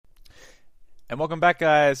And welcome back,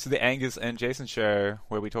 guys, to the Angus and Jason show,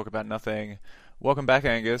 where we talk about nothing. Welcome back,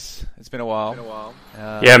 Angus. It's been a while.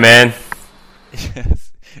 Yeah, man.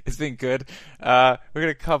 Yes, it's been good. We're going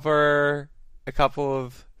to cover a couple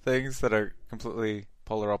of things that are completely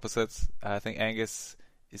polar opposites. I think Angus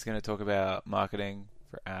is going to talk about marketing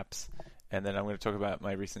for apps, and then I'm going to talk about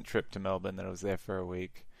my recent trip to Melbourne that I was there for a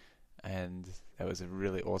week, and that was a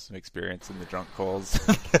really awesome experience in the drunk calls.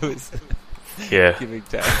 That was giving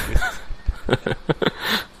to Angus.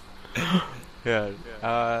 Yeah. Do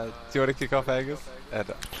you want to kick off, Angus? And,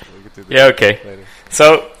 we could do this okay. later.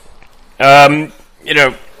 So,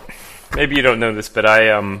 maybe you don't know this, but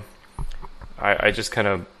I just kind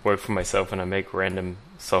of work for myself and I make random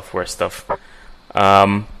software stuff.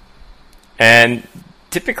 And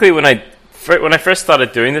typically when I first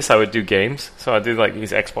started doing this, I would do games. So I'd do like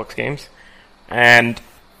these Xbox games. And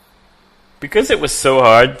because it was so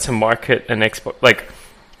hard to market an Xbox,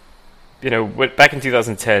 back in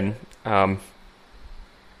 2010, I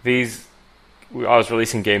was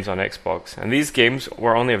releasing games on Xbox, and these games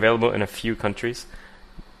were only available in a few countries.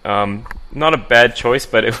 Not a bad choice,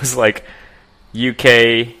 but it was like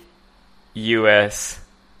UK, US,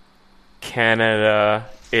 Canada,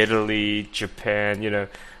 Italy, Japan,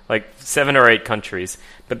 like 7 or 8 countries.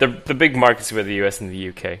 But the big markets were the US and the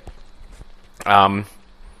UK.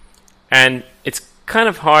 And it's kind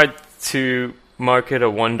of hard to market a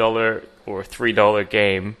 $1 or $3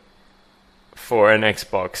 game for an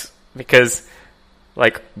Xbox because,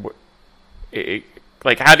 how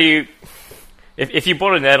do you... If you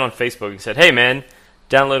bought an ad on Facebook and said, "Hey man,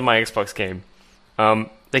 download my Xbox game,"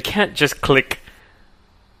 they can't just click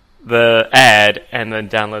the ad and then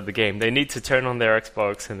download the game. They need to turn on their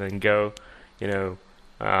Xbox and then go,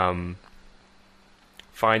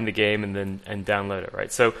 find the game and download it,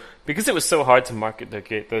 right? So because it was so hard to market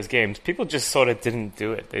those games, people just sort of didn't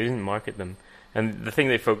do it. They didn't market them. And the thing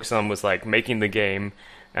they focused on was like making the game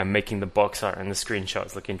and making the box art and the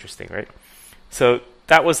screenshots look interesting, right? So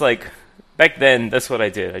that was like, back then, that's what I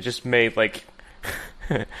did. I just made like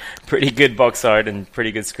pretty good box art and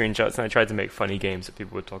pretty good screenshots, and I tried to make funny games that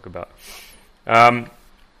people would talk about. So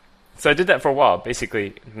I did that for a while,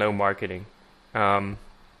 basically no marketing. And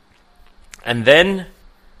then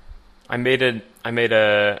I made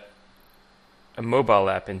a mobile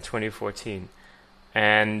app in 2014,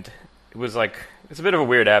 and it's a bit of a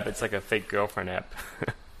weird app. It's like a fake girlfriend app.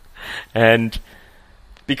 And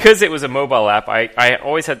because it was a mobile app, I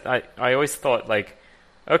always thought like,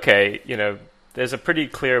 okay, there's a pretty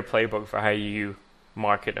clear playbook for how you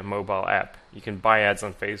market a mobile app. You can buy ads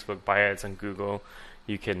on Facebook, buy ads on Google.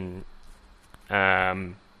 You can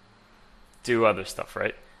do other stuff,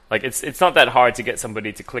 right? Like it's not that hard to get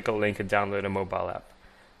somebody to click a link and download a mobile app.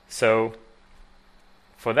 So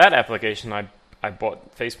for that application, I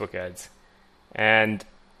bought Facebook ads, and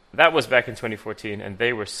that was back in 2014, and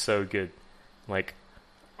they were so good. Like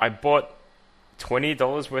I bought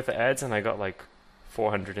 $20 worth of ads, and I got like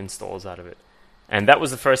 400 installs out of it. And that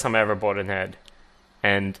was the first time I ever bought an ad.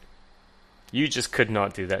 And you just could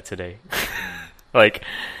not do that today. Like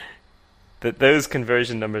those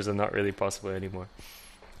conversion numbers are not really possible anymore.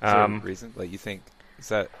 Is there a reason? Like, you think, is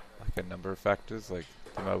that like a number of factors? Like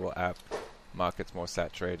the mobile app market's more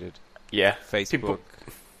saturated. Yeah. Facebook.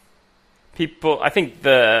 People, I think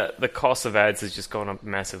the cost of ads has just gone up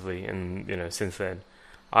massively, and since then,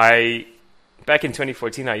 back in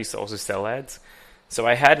 2014, I used to also sell ads. So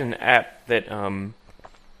I had an app that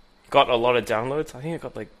got a lot of downloads. I think it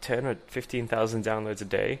got like 10 or 15,000 downloads a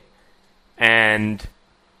day, and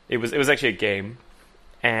it was actually a game,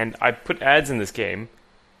 and I put ads in this game,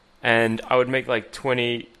 and I would make like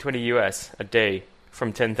 20 US a day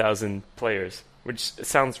from 10,000 players, which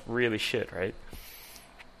sounds really shit, right?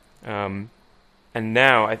 And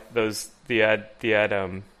now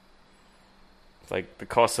the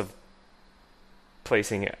cost of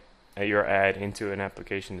placing your ad into an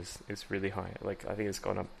application is really high. Like I think it's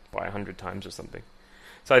gone up by 100 times or something.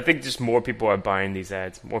 So I think just more people are buying these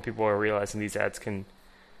ads. More people are realizing these ads can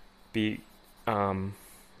be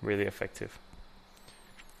really effective.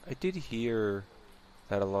 I did hear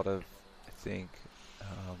that a lot of, I think,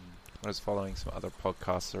 I was following some other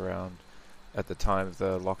podcasts around at the time of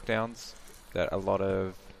the lockdowns, that a lot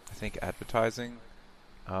of, I think, advertising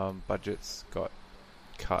budgets got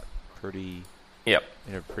cut in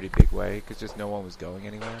a pretty big way, because just no one was going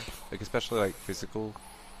anywhere, like especially like physical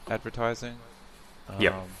advertising.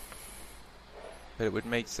 But it would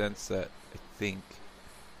make sense that I think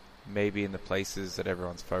maybe in the places that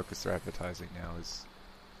everyone's focused their advertising now is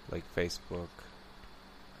like Facebook,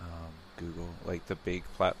 Google, like the big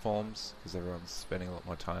platforms, because everyone's spending a lot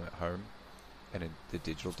more time at home and in the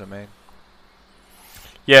digital domain.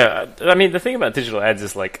 Yeah, I mean, the thing about digital ads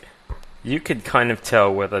is like you could kind of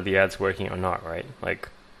tell whether the ad's working or not, right? Like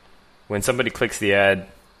when somebody clicks the ad,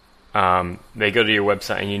 they go to your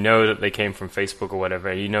website and you know that they came from Facebook or whatever.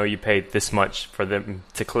 And you know you paid this much for them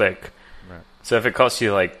to click. Right. So if it costs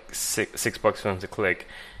you like $6 for them to click,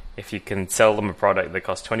 if you can sell them a product that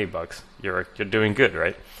costs $20, you're doing good,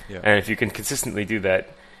 right? Yeah. And if you can consistently do that,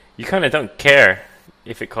 you kind of don't care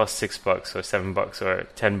if it costs $6 or $7 or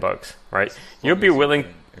 $10, right? You'll be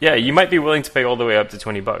willing, yeah, you might be willing to pay all the way up to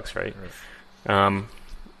 $20, right?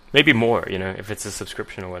 Maybe more, you know, if it's a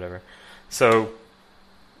subscription or whatever. So,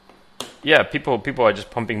 yeah, people are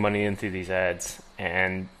just pumping money into these ads,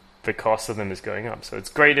 and the cost of them is going up. So it's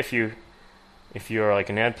great if you're like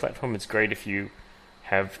an ad platform. It's great if you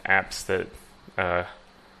have apps that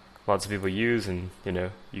lots of people use, and you know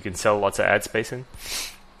you can sell lots of ad space in.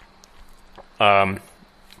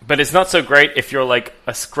 But it's not so great if you're like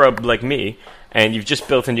a scrub like me, and you've just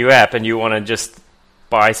built a new app and you want to just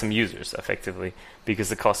buy some users effectively because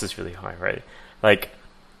the cost is really high, right? Like,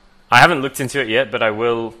 I haven't looked into it yet, but I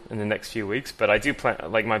will in the next few weeks. But I do plan,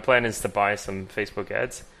 like, my plan is to buy some Facebook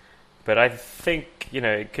ads. But I think, you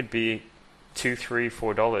know, it could be $2, $3,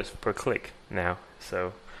 $4 per click now.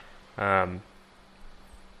 So, and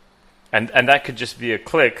that could just be a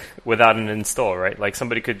click without an install, right? Like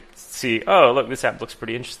somebody could see, oh, look, this app looks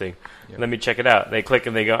pretty interesting. Yep. Let me check it out. They click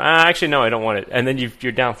and they go, actually, no, I don't want it. And then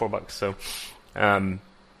you're down $4. So,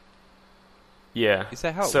 yeah. Is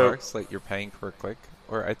that how it works? Like, you're paying per click?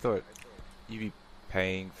 Or I thought you'd be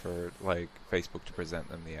paying for, like, Facebook to present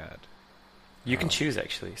them the ad. You can choose,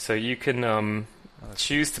 actually. So you can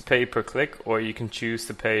choose to pay per click, or you can choose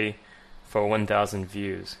to pay for 1,000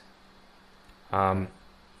 views. I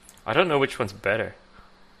don't know which one's better,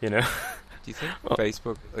 you know? Do you think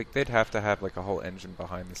Facebook, like, they'd have to have, like, a whole engine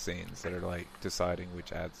behind the scenes that are, like, deciding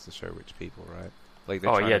which ads to show which people, right? Like,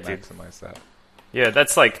 they're trying to maximize that. Yeah,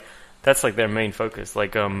 that's like their main focus.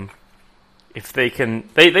 Like, if they can,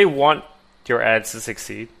 they want your ads to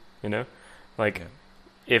succeed, you know? Like,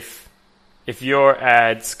 if your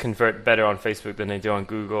ads convert better on Facebook than they do on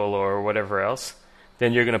Google or whatever else,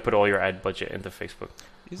 then you're going to put all your ad budget into Facebook.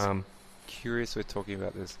 Curious we're talking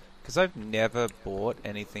about this, because I've never bought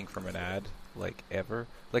anything from an ad, like, ever.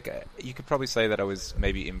 Like, you could probably say that I was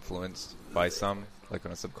maybe influenced by some, like,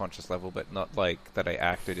 on a subconscious level, but not, like, that I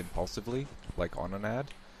acted impulsively, like, on an ad.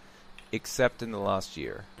 Except in the last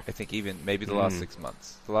year. I think even maybe the last 6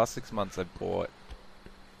 months. The last 6 months I've bought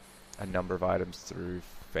a number of items through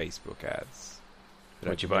Facebook ads that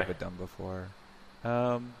What'd I've you never done before.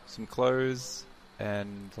 Some clothes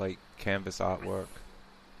and, like, canvas artwork.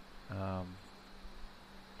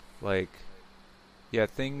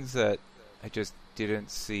 Things that I just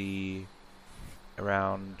didn't see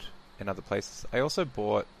around in other places. I also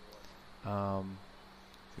bought, it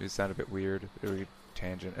would sound a bit weird,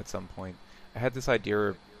 tangent at some point. I had this idea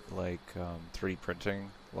of, like, 3D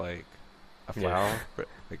printing, like, a flower. But,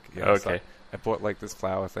 like, okay. So I bought, like, this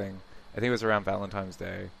flower thing. I think it was around Valentine's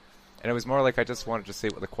Day. And it was more like I just wanted to see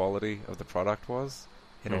what the quality of the product was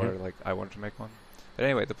in order, like, I wanted to make one. But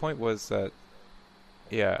anyway, the point was that,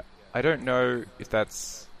 I don't know if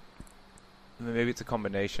that's... Maybe it's a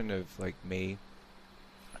combination of, like, me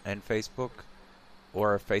and Facebook,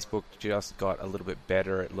 or if Facebook just got a little bit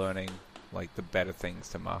better at learning, like, the better things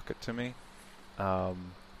to market to me.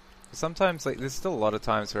 Sometimes, like, there's still a lot of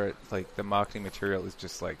times where, like, the marketing material is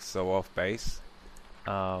just, like, so off base.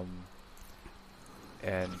 And,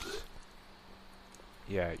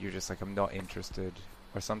 you're just like, I'm not interested.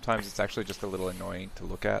 Or sometimes it's actually just a little annoying to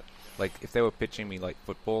look at. Like, if they were pitching me, like,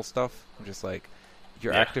 football stuff, I'm just like,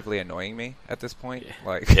 you're actively annoying me at this point.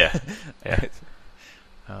 Like,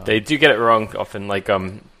 they do get it wrong often. Like,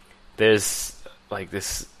 there's, like,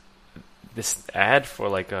 this ad for,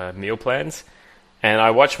 like, meal plans, and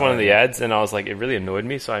I watched one of the ads, and I was like, it really annoyed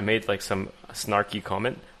me, so I made, like, some snarky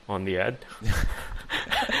comment on the ad.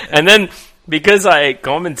 And then, because I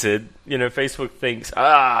commented, you know, Facebook thinks,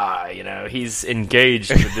 you know, he's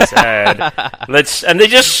engaged with this ad. And they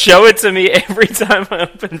just show it to me every time I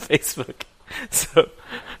open Facebook. So,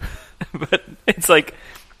 but it's like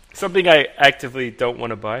something I actively don't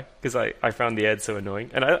want to buy because I found the ad so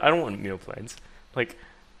annoying, and I don't want meal plans. Like,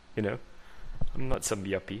 you know, I'm not some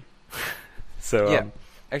yuppie. So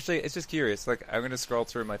actually, it's just curious. Like, I'm going to scroll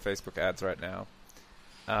through my Facebook ads right now.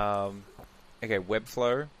 Okay,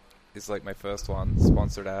 Webflow is, like, my first one,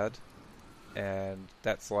 sponsored ad, and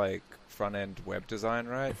that's, like, front-end web design,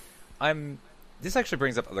 right? This actually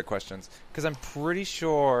brings up other questions, because I'm pretty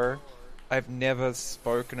sure I've never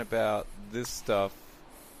spoken about this stuff,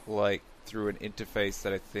 like, through an interface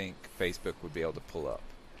that I think Facebook would be able to pull up.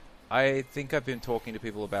 I think I've been talking to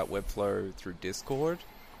people about Webflow through Discord.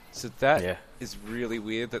 So that is really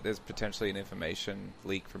weird that there's potentially an information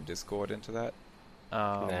leak from Discord into that.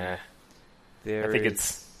 Nah.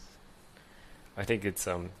 I think it's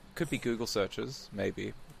could be Google searches,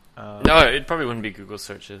 maybe. No, it probably wouldn't be Google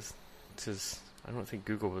searches. Because I don't think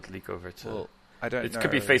Google would leak over to... Well, I don't know. It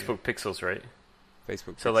could be Facebook pixels, right?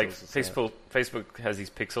 Facebook so, pixels. like, Facebook has these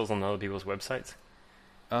pixels on other people's websites.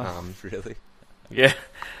 Oh, really? Yeah.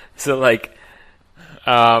 So, like,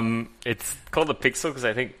 it's called a pixel because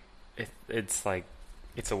I think it's like,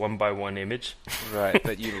 it's a 1x1 image. Right,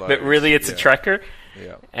 that you load. But really it's a tracker.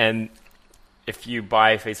 Yeah. And if you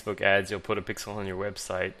buy Facebook ads, you'll put a pixel on your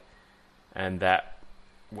website, and that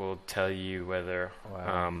will tell you whether,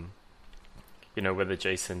 whether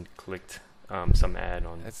Jason clicked some ad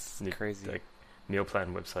on crazy. Like, meal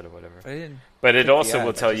plan website or whatever. But it also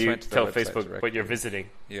will tell Facebook directly. what you're visiting.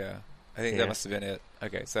 Yeah. I think that must have been it.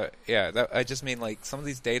 Okay, so I just mean like some of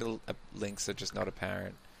these data links are just not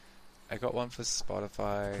apparent. I got one for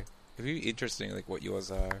Spotify. It'd be interesting, like what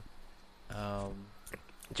yours are.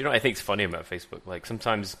 Do you know what I think is funny about Facebook? Like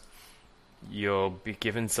sometimes you'll be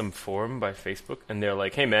given some form by Facebook, and they're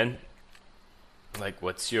like, "Hey, man, like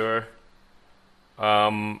what's your, I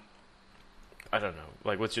don't know,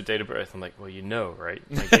 like what's your date of birth?" I'm like, "Well, you know, right?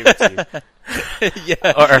 I gave it to you."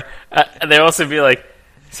 Yeah. Or they also be like,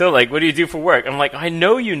 "So, like, what do you do for work?" I'm like, "I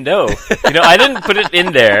know you know. I didn't put it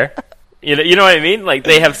in there. You know what I mean? Like,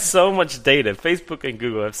 they have so much data. Facebook and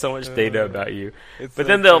Google have so much data about you. But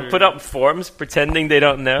then they'll put up forms pretending they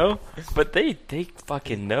don't know. But they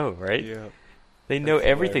fucking know, right? Yeah. They know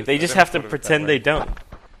everything. They just have to pretend they don't.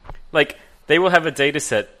 Like, they will have a data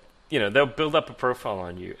set. They'll build up a profile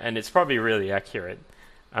on you, and it's probably really accurate.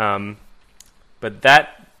 But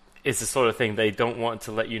that is the sort of thing they don't want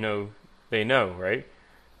to let you know they know, right?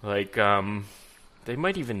 Like, they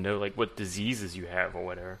might even know, like, what diseases you have or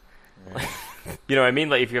whatever. Right. You know what I mean?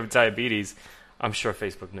 Like, if you have diabetes, I'm sure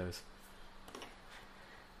Facebook knows.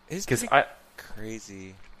 It's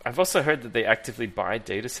crazy. I've also heard that they actively buy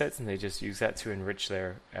data sets and they just use that to enrich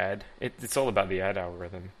their ad. It's all about the ad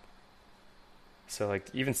algorithm. So, like,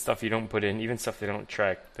 even stuff you don't put in, even stuff they don't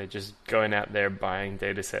track, they're just going out there buying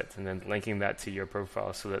data sets and then linking that to your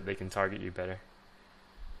profile so that they can target you better.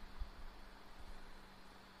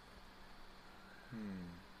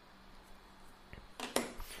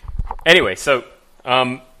 Anyway, so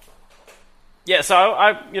I'm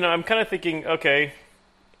kind of thinking, okay,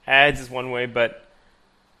 ads is one way, but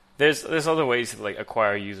there's other ways to like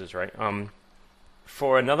acquire users, right?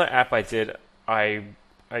 For another app I did, I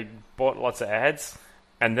bought lots of ads,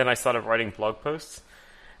 and then I started writing blog posts,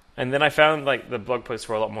 and then I found like the blog posts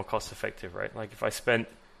were a lot more cost effective, right? Like if I spent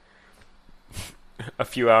a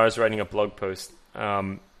few hours writing a blog post,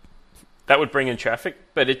 that would bring in traffic,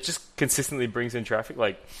 but it just consistently brings in traffic,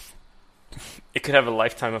 like. It could have a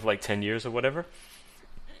lifetime of like 10 years or whatever.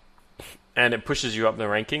 And it pushes you up the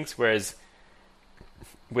rankings. Whereas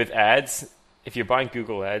with ads, if you're buying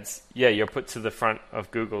Google ads, you're put to the front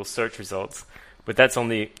of Google's search results. But that's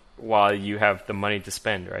only while you have the money to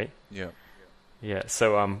spend, right? Yeah. Yeah.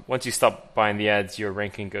 So once you stop buying the ads, your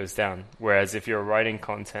ranking goes down. Whereas if you're writing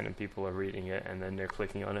content and people are reading it and then they're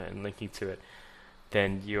clicking on it and linking to it,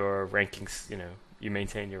 then your rankings, you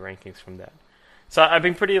maintain your rankings from that. So I've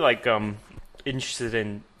been pretty like interested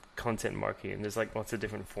in content marketing. There's like lots of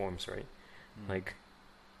different forms, right? Like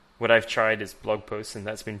what I've tried is blog posts, and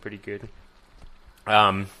that's been pretty good.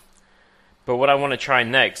 But what I want to try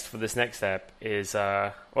next for this next app is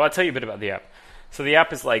I'll tell you a bit about the app. So the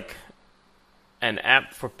app is like an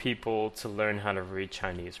app for people to learn how to read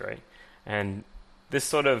Chinese, right? And this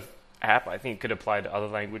sort of app I think could apply to other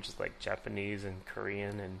languages like Japanese and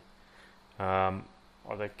Korean and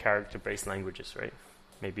other character-based languages, right?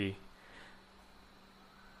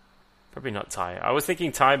 Probably not Thai. I was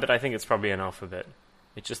thinking Thai, but I think it's probably an alphabet.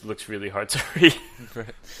 It just looks really hard to read.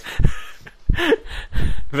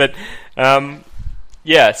 But,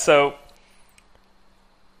 so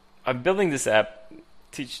I'm building this app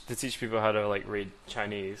to teach people how to like read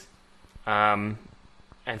Chinese. And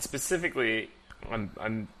specifically,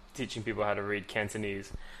 I'm teaching people how to read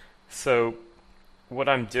Cantonese. So what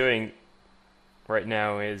I'm doing right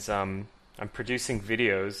now is I'm producing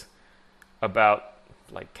videos about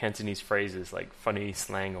like Cantonese phrases, like funny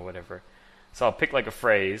slang or whatever. So I'll pick like a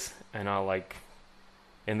phrase and I'll like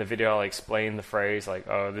in the video I'll explain the phrase like,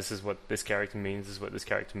 oh, this is what this character means, this is what this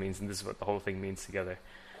character means, and this is what the whole thing means together.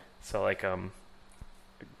 So like a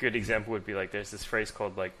good example would be like there's this phrase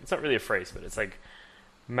called like, it's not really a phrase, but it's like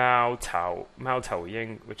Mao Tao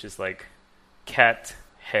Ying, which is like cat,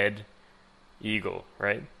 head, eagle,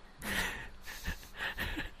 right?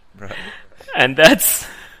 Right. and that's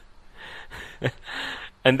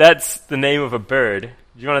and that's the name of a bird.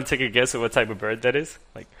 Do you want to take a guess at what type of bird that is?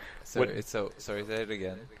 Like, sorry, say it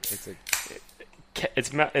again.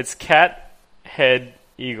 It's cat head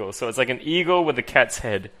eagle. So it's like an eagle with a cat's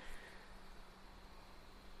head.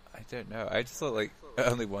 I don't know. I just thought like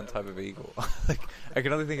only one type of eagle. Like I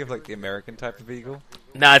can only think of like the American type of eagle.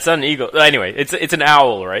 Nah, it's not an eagle. Anyway, it's an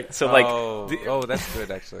owl, right? So like, that's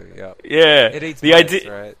good actually. Yeah. Yeah. It eats the mice,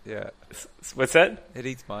 idea, right? Yeah. What's that? It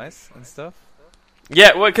eats mice and stuff.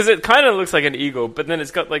 Yeah, well, because it kind of looks like an eagle, but then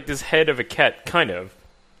it's got like this head of a cat, kind of.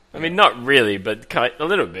 I mean, not really, but a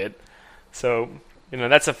little bit. So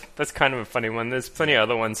that's kind of a funny one. There's plenty of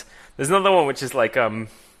other ones. There's another one which is like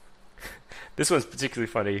this one's particularly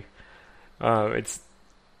funny. It's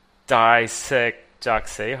dissect Jack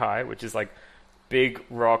say hi, which is like big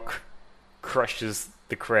rock crushes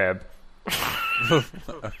the crab.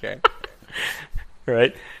 Okay.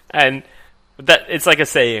 Right? And that it's like a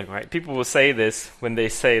saying, right? People will say this when they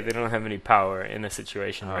say they don't have any power in a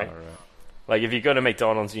situation, right? Right. Like if you go to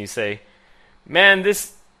McDonald's and you say, "Man,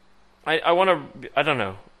 this I want to I don't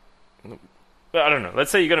know.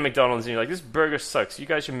 Let's say you go to McDonald's and you're like, "This burger sucks. You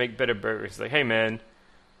guys should make better burgers." Like, "Hey man,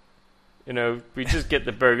 we just get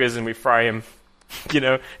the burgers and we fry them.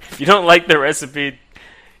 If you don't like the recipe,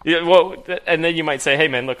 and then you might say, "Hey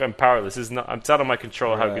man, look, I'm powerless. It's out of my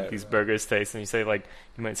control how good these burgers taste." And you say you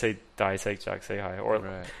might say, "Dissect Jack, say hi." Or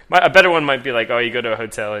a better one might be like, "Oh, you go to a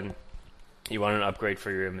hotel and you want an upgrade for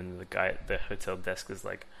your room, and the guy at the hotel desk is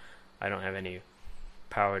like, I don't have any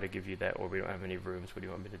power to give you that, or we don't have any rooms. What do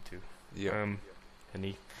you want me to do?" Yeah.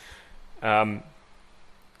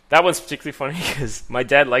 That one's particularly funny because my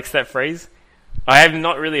dad likes that phrase. I have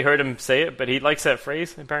not really heard him say it, but he likes that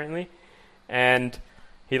phrase apparently, and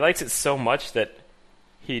he likes it so much that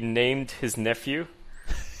he named his nephew.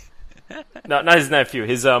 No, not his nephew.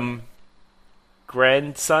 His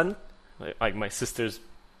grandson, like my sister's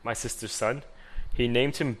son. He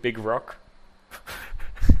named him Big Rock.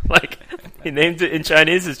 Like he named it in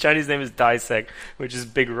Chinese. His Chinese name is Dissect, which is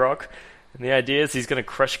Big Rock, and the idea is he's gonna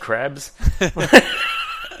crush crabs.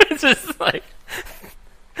 It's just like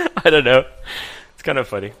I don't know. It's kind of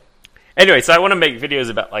funny. Anyway, so I want to make videos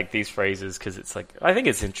about like these phrases because it's like I think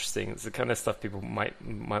it's interesting. It's the kind of stuff people might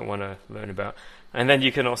want to learn about. And then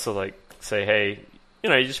you can also like say, hey,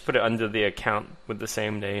 you just put it under the account with the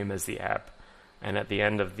same name as the app, and at the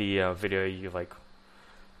end of the video, you like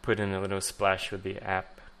put in a little splash with the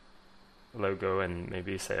app logo and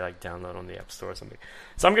maybe say like download on the App Store or something.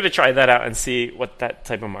 So I'm going to try that out and see what that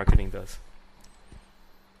type of marketing does.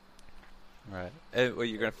 Right. Well,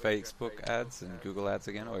 you're going to Facebook ads and Google ads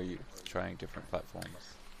again, or are you trying different platforms?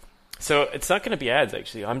 So it's not going to be ads,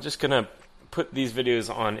 actually. I'm just going to put these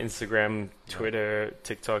videos on Instagram, Twitter,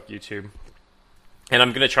 TikTok, YouTube. And I'm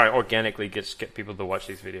going to try organically get people to watch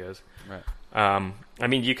these videos. Right. I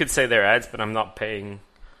mean, you could say they're ads, but I'm not paying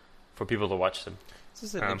for people to watch them. This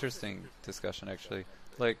is an interesting discussion, actually.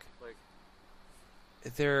 I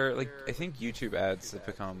think YouTube ads have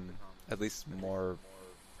become at least more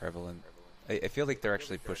prevalent. I feel like they're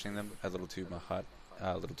actually pushing them a little too hard.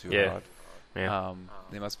 Yeah.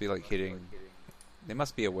 They must be they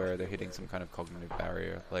must be aware they're hitting some kind of cognitive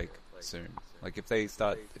barrier soon. Like if they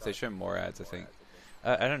show more ads, I think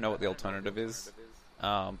I don't know what the alternative is,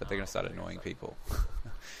 but they're gonna start annoying people.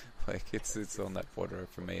 Like it's on that border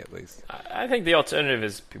for me at least. I think the alternative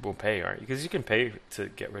is people pay, right? Because you can pay to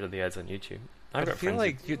get rid of the ads on YouTube. I feel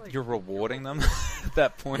like you're rewarding them at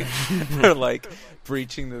that point for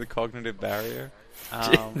breaching the cognitive barrier.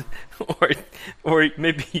 Or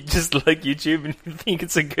maybe you just like YouTube and you think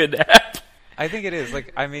it's a good app. I think it is.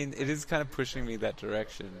 It is kind of pushing me that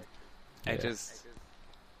direction.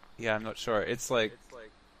 Yeah. I'm not sure. It's I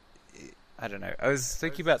don't know. I was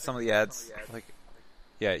thinking about some of the ads.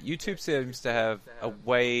 YouTube seems to have a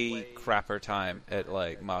way crapper time at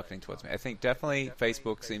marketing towards me. I think definitely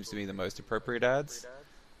Facebook seems to be the most appropriate ads.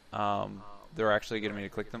 They're actually getting me to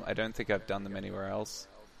click them. I don't think I've done them anywhere else.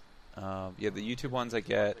 The YouTube ones I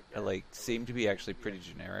get are, seem to be actually pretty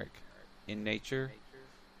generic in nature.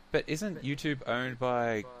 But isn't YouTube owned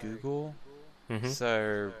by Google? Mm-hmm.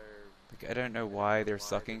 So I don't know why they're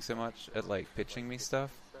sucking so much at pitching me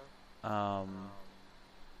stuff. I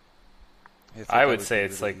would say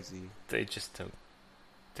it's really easy. They just don't.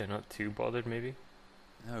 They're not too bothered, maybe.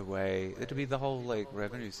 No way. It'd be the whole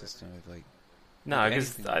revenue system of No,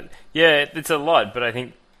 because it's a lot, but I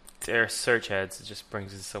think their search ads just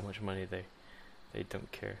brings in so much money they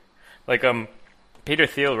don't care. Peter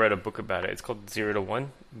Thiel wrote a book about it. It's called 0 to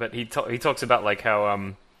 1, but he talks about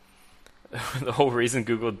how the whole reason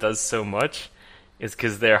Google does so much is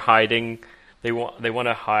because they're hiding. They want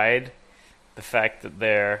to hide the fact that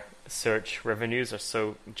their search revenues are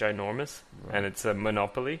so ginormous, and it's a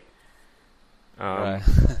monopoly. Right.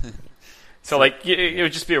 So like it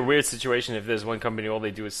would just be a weird situation if there's one company all they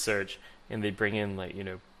do is search and they bring in like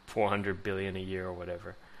 400 billion a year or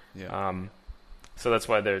whatever. Yeah. So that's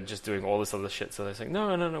why they're just doing all this other shit. So they're saying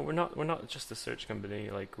no, we're not just a search company.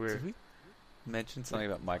 Like Did we mention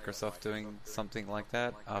something about Microsoft doing something like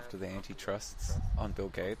that after the antitrust on Bill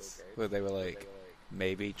Gates, where they were like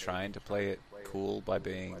maybe trying to play it cool by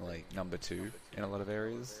being like number 2 in a lot of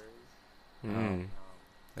areas?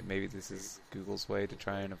 Like maybe this is Google's way to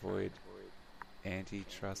try and avoid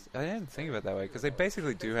antitrust. I didn't think of it that way because they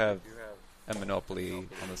basically do have a monopoly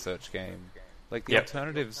on the search game. Like the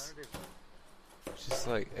alternatives, just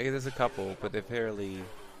like there's a couple, but they're fairly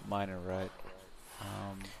minor, right?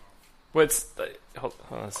 Well, hold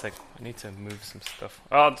on a sec. I need to move some stuff.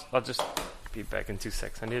 I'll just be back in 2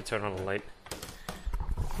 secs. I need to turn on the light.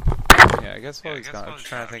 Yeah, I guess while he's gone, I'm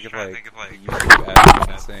trying to think of like the YouTube ads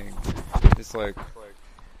I'm seeing. It's like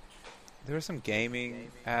there are some gaming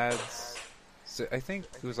ads. So I think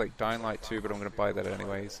it was like Dying Light 2, but I'm going to buy that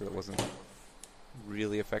anyway, so it wasn't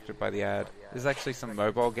really affected by the ad. There's actually some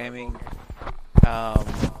mobile gaming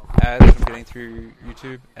ads I'm getting through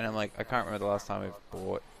YouTube, and I'm like, I can't remember the last time I've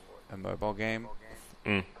bought a mobile game.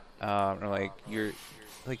 Or like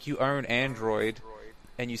you own Android,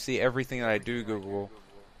 and you see everything that I do Google.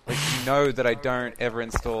 Like you know that I don't ever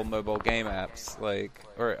install mobile game apps. Like,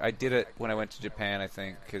 or I did it when I went to Japan, I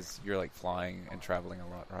think, because you're like flying and traveling a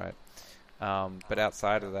lot, right? But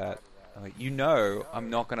outside of that, like, I'm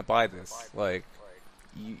not going to buy this. Like,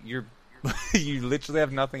 you're you literally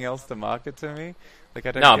have nothing else to market to me. Like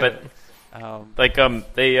I don't. No, get but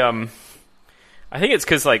it. they I think it's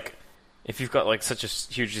because like if you've got like such a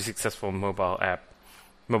hugely successful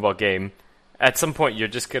mobile game, at some point you're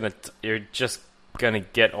just gonna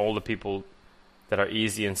get all the people that are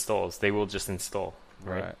easy installs. They will just install,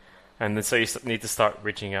 right? And then so you need to start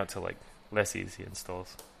reaching out to like less easy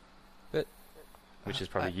installs. Which is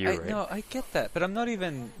probably right? No, I get that, but I'm not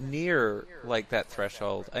even near like that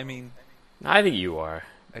threshold. I mean, I think you are.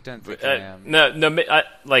 I don't think I am. No,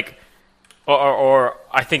 or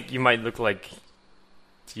I think you might look like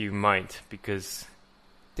you might because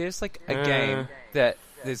there's like a game that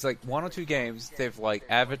there's like 1 or 2 games they've like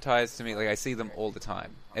advertised to me. Like I see them all the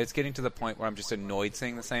time. It's getting to the point where I'm just annoyed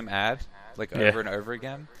seeing the same ad like over and over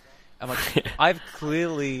again. I'm like, I've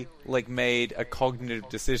clearly like made a cognitive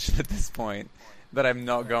decision at this point that I'm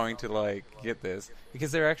not going to like get this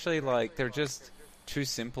because they're actually like they're just too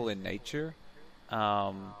simple in nature,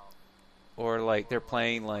 or like they're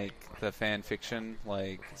playing like the fan fiction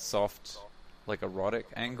like soft like erotic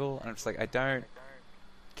angle, and I'm just like I don't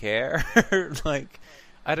care. Like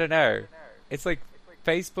I don't know. It's like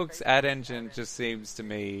Facebook's ad engine just seems to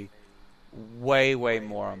me way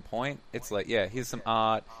more on point. It's like here's some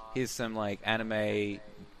art, here's some like anime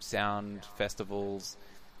sound festivals.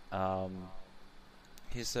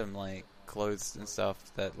 Here's some like clothes and stuff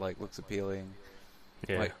that like looks appealing.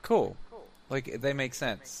 Like cool. Like they make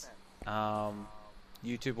sense.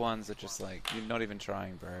 YouTube ones are just like you're not even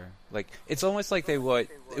trying, bro. Like it's almost like it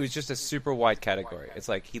was just a super wide category. It's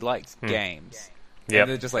like he likes games. And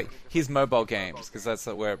they're just like here's mobile games because that's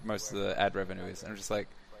where most of the ad revenue is. And I'm just like,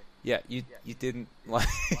 yeah, you didn't like.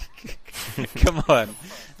 Come on.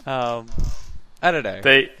 I don't know.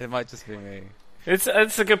 It might just be me. It's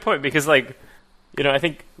a good point because like. I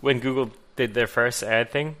think when Google did their first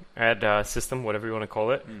ad system, whatever you want to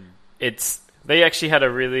call it, they actually had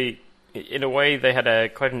in a way, they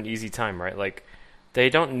had quite an easy time, right? Like, they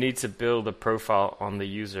don't need to build a profile on the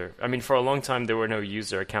user. I mean, for a long time, there were no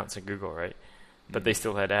user accounts in Google, right? But they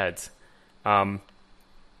still had ads.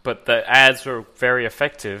 But the ads were very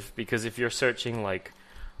effective because if you're searching, like,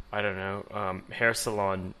 I don't know, hair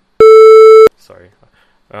salon,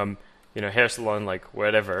 hair salon, like,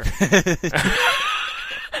 whatever.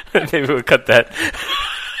 Maybe we'll cut that.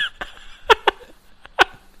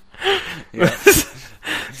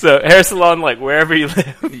 So, hair salon, like, wherever you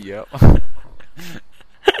live. Yep.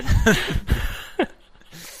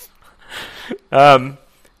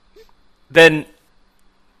 Then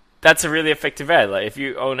that's a really effective ad. Like, if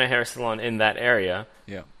you own a hair salon in that area,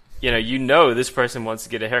 this person wants to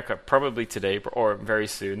get a haircut probably today or very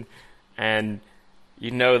soon, and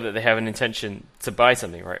that they have an intention to buy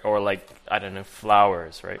something, right? Or like, I don't know,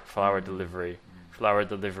 flowers, right? Flower delivery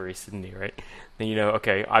Sydney, right? Then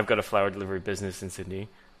okay, I've got a flower delivery business in Sydney.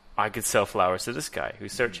 I could sell flowers to this guy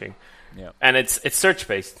who's searching. Yeah. And it's search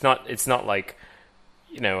based. It's not like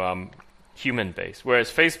human based.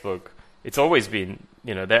 Whereas Facebook, it's always been,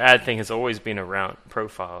 their ad thing has always been around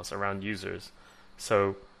profiles, around users.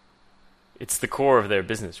 So it's the core of their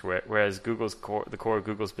business. Whereas the core of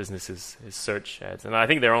Google's business is search ads, and I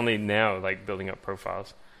think they're only now like building up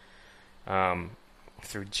profiles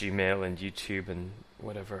through Gmail and YouTube and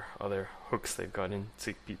whatever other hooks they've got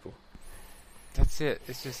into people. That's it.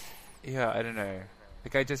 It's just, yeah, I don't know.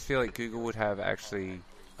 Like, I just feel like Google would have actually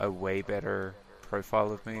a way better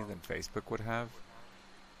profile of me than Facebook would have.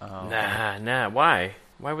 Nah. Why?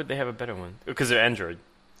 Why would they have a better one? Because they're Android.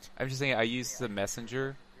 I'm just saying, I use the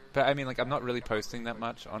Messenger, but I mean, like, I'm not really posting that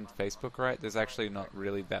much on Facebook, right? There's actually not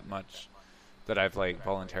really that much that I've like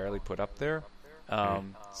voluntarily put up there.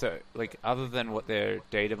 So, like, other than what they're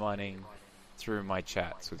data mining through my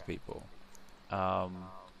chats with people,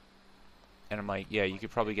 and I'm like, yeah, you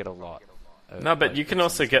could probably get a lot. No, but you can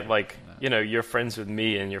also get like, you're friends with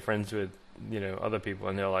me and you're friends with, other people,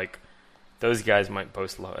 and they're like, those guys might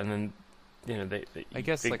post a lot, and then, they I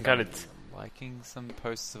guess they like kind of liking some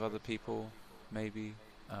posts of other people, maybe.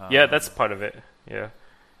 Yeah, that's part of it. Yeah.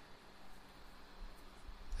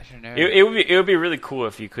 I don't know. It would be really cool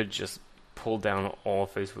if you could just pull down all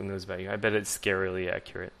Facebook knows about you. I bet it's scarily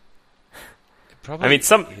accurate. It probably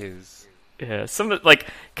is. Yeah, some like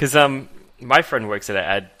because my friend works at an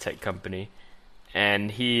ad tech company, and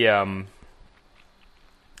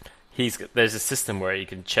there's a system where you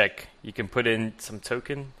can put in some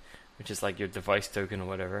token, which is like your device token or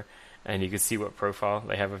whatever, and you can see what profile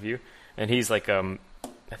they have of you. And he's like I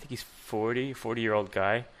think he's 40-year-old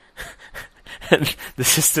guy. And the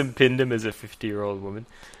system pinned him as a 50-year-old woman.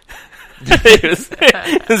 he was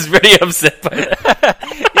very upset by that.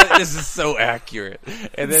 Yeah, this is so accurate.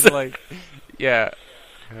 And then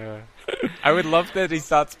I would love that he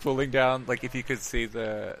starts pulling down, like, if you could see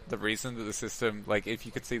the reason that the system, like, if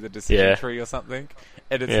you could see the decision tree or something,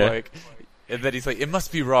 and it's like, and then he's like, it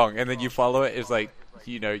must be wrong, and then you follow it, it's like,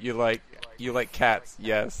 you like cats,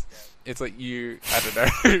 yes. It's like I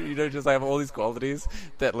don't know, just have all these qualities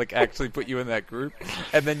that, like, actually put you in that group,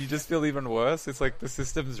 and then you just feel even worse. It's like, the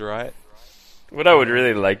system's right. What I would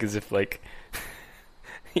really like is if, like,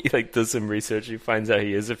 he, like, does some research, he finds out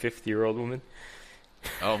he is a 50-year-old woman.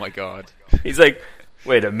 Oh my god. He's like,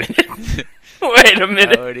 wait a minute. Wait a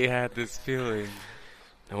minute. I already had this feeling.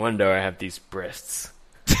 No wonder I have these breasts.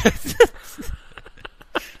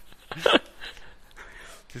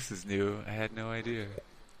 This is new. I had no idea.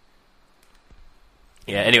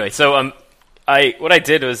 Yeah, anyway, so what I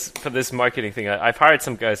did was, for this marketing thing, I've hired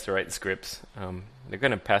some guys to write the scripts. They're going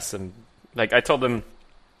to pass some, like, I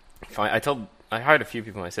hired a few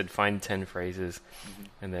people, and I said, find 10 phrases,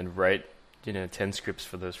 and then write, 10 scripts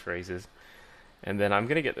for those phrases. And then I'm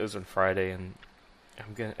going to get those on Friday, and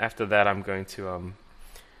after that, I'm going to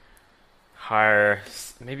hire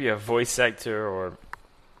maybe a voice actor or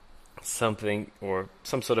something, or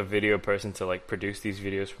some sort of video person to, like, produce these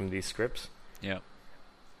videos from these scripts. Yeah.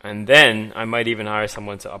 And then I might even hire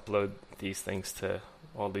someone to upload these things to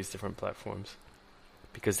all these different platforms.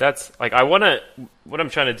 Because that's, like, what I'm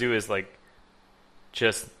trying to do is, like,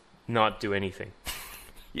 just not do anything.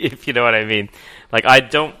 If you know what I mean. Like, I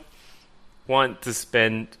don't want to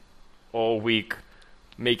spend all week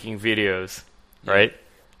making videos, right?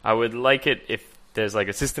 I would like it if there's, like,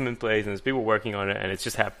 a system in place and there's people working on it and it's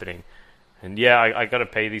just happening. And I got to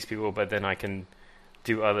pay these people, but then I can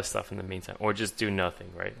do other stuff in the meantime, or just do nothing,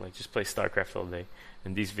 right? Like, just play StarCraft all day,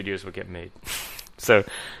 and these videos will get made. So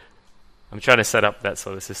I'm trying to set up that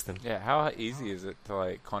sort of system. Yeah, how easy is it to,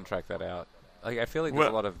 like, contract that out? Like, I feel like there's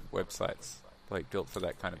a lot of websites, like, built for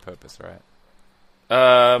that kind of purpose, right?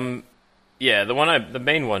 Yeah, the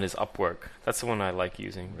main one is Upwork. That's the one I like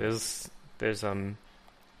using. There's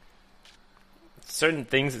certain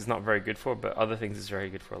things it's not very good for, but other things it's very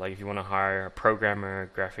good for. Like, if you want to hire a programmer,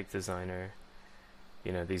 graphic designer,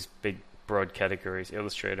 these big broad categories,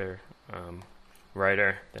 illustrator,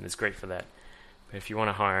 writer, then it's great for that. But if you want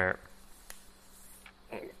to hire,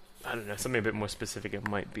 I don't know, something a bit more specific, it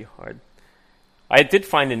might be hard. I did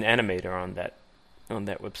find an animator on that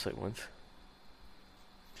website once.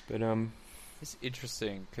 But it's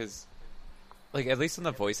interesting because, like, at least on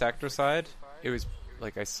the voice actor side, it was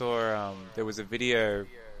like, I saw there was a video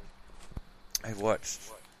I watched.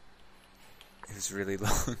 It was really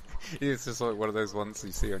long. It's just like one of those ones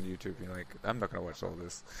you see on YouTube. You're like, I'm not gonna watch all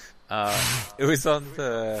this. It was on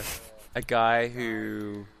a guy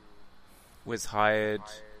who was hired.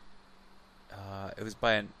 It was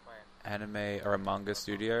by an anime or a manga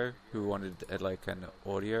studio who wanted like an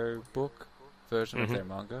audio book version of their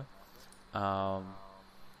manga.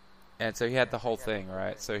 And so he had the whole thing,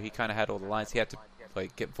 right? So he kind of had all the lines. He had to,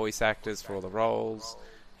 like, get voice actors for all the roles.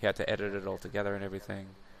 He had to edit it all together and everything.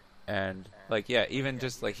 And, like, yeah, even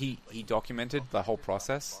just, like, he documented the whole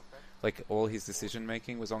process. like all his decision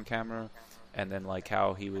making was on camera, and then like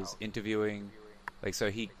how he was interviewing, like so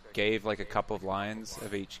he gave like a couple of lines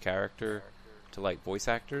of each character to like voice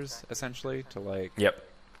actors essentially to like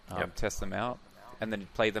test them out, and then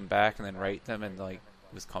he'd play them back and then rate them, and like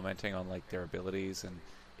was commenting on like their abilities and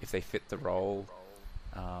if they fit the role.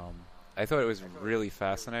 I thought it was really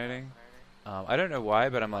fascinating. I don't know why,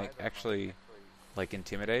 but I'm like actually like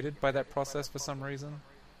intimidated by that process for some reason.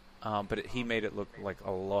 But he made it look like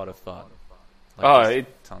a lot of fun. Like,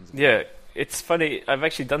 tons of fun. It's funny. I've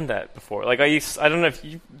actually done that before. Like I don't know if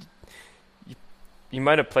you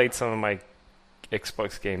might have played some of my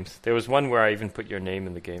Xbox games. There was one where I even put your name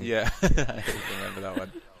in the game. Yeah, I remember that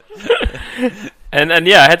one. and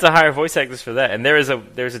yeah, I had to hire voice actors for that. And there's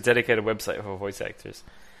a dedicated website for voice actors.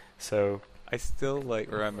 So I still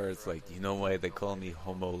like remember it's like, you know why they call me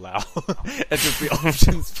Homo Lao? And just the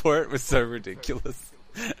options for it was so ridiculous.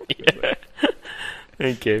 Yeah.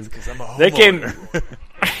 That game. Because I'm a homeowner.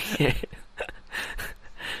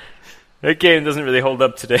 That game doesn't really hold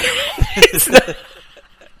up today.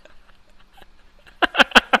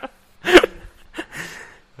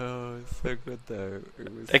 Oh, it's so good though.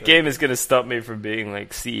 That game is gonna stop me from being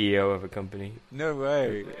like CEO of a company. No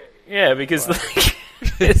way. Yeah, because like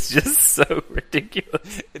it's just so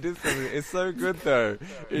ridiculous. It is. It's so good though.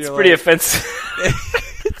 It's pretty offensive.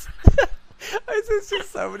 There's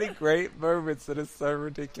just so many great moments that are so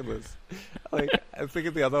ridiculous. Like I think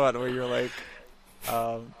of the other one where you're like,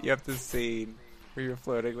 you have this scene where you're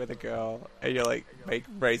flirting with a girl and you're like make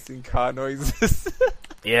racing car noises.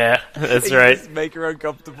 Yeah, that's and right. You just make her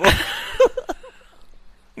uncomfortable.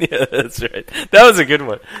 Yeah, that's right. That was a good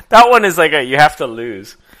one. That one is like you have to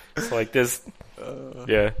lose. It's like this.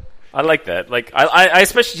 Yeah, I like that. Like I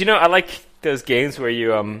especially, I like those games where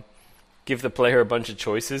you give the player a bunch of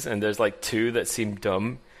choices and there's like two that seem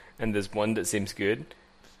dumb and there's one that seems good,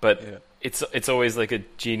 but it's always like a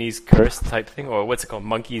genie's curse type thing, or what's it called,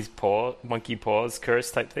 monkey paws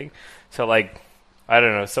curse type thing. So like I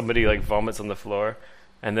don't know, somebody like vomits on the floor,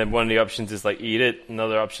 and then one of the options is like eat it.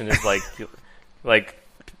 Another option is like like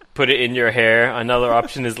put it in your hair. Another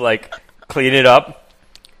option is like clean it up.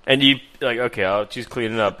 And you like, okay, I'll choose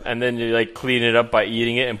clean it up, and then you like clean it up by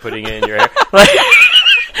eating it and putting it in your hair. Like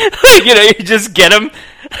you just get them.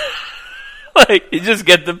 Like you just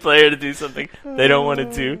get the player to do something they don't want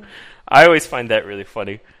to do. I always find that really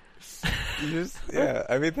funny.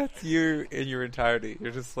 I mean that's you in your entirety.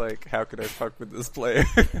 You're just like, how can I fuck with this player?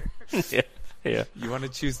 Yeah. You want to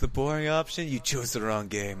choose the boring option? You chose the wrong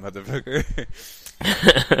game, motherfucker.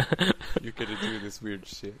 You're gonna do this weird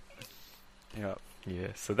shit. Yeah. Yeah.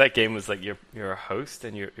 So that game was like you're a host,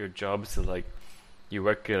 and your job is to like you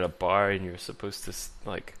work at a bar, and you're supposed to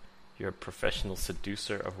like you're a professional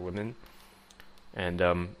seducer of women, and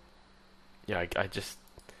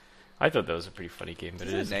I thought that was a pretty funny game. But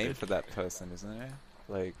There's a name for that person, isn't there?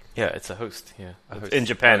 Like it's a host. Yeah, host, in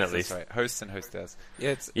Japan at least. Right. Host and hostess.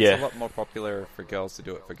 Yeah, it's a lot more popular for girls to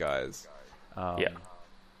do it for guys. Yeah.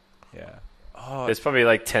 Oh, there's probably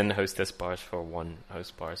like 10 hostess bars for one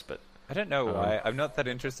host bars, but I don't know why. I'm not that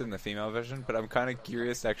interested in the female version, but I'm kind of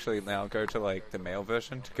curious to actually now go to like the male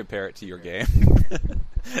version to compare it to your game.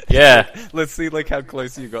 Yeah. Let's see like how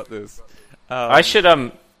close you got this. I should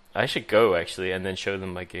go actually and then show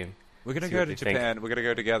them my game. We're gonna go to Japan. We're gonna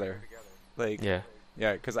go together. Like yeah,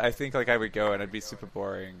 because I think like I would go and it'd be super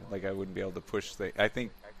boring. Like I wouldn't be able to push. I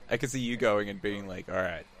think I could see you going and being like, "All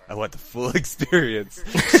right, I want the full experience.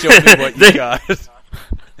 Show me what you got."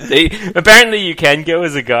 Apparently you can go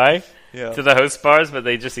as a guy to the host bars, but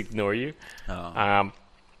they just ignore you.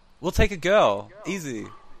 We'll take a girl, easy.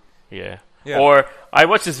 Yeah. Or I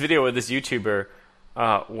watched this video where this YouTuber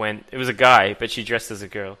went. It was a guy, but she dressed as a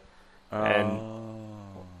girl, and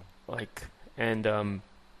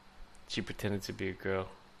she pretended to be a girl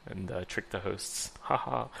and tricked the hosts.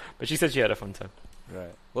 Haha! But she said she had a fun time.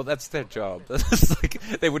 Right. Well, that's their job. That's like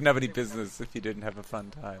they wouldn't have any business if you didn't have a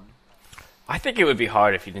fun time. I think it would be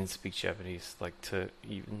hard if you didn't speak Japanese, like to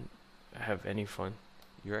even have any fun.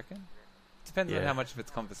 You reckon? Depends on how much of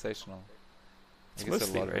it's conversational. It's I guess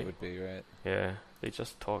mostly, a lot of right? it would be, right? Yeah, they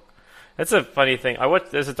just talk. That's a funny thing.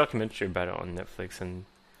 There's a documentary about it on Netflix, and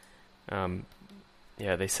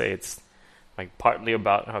they say it's like partly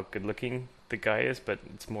about how good looking the guy is, but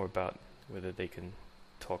it's more about whether they can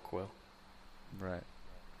talk well. Right.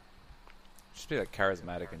 Should be like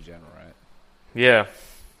charismatic in general, right?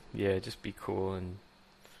 Yeah, just be cool and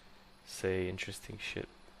say interesting shit.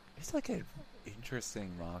 It's like an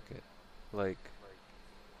interesting market. Like,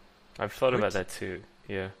 I've thought about that too.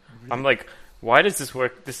 Yeah, really? I'm like, why does this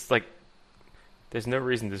work? There's no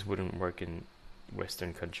reason this wouldn't work in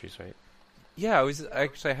Western countries, right? Yeah,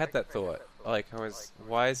 I had that thought. Like,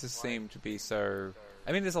 why does this seem to be so?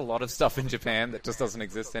 I mean, there's a lot of stuff in Japan that just doesn't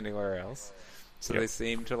exist anywhere else. So Yep. they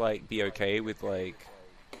seem to like be okay with like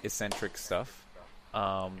eccentric stuff,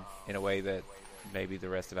 in a way that maybe the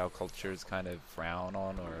rest of our cultures kind of frown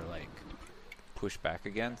on or like push back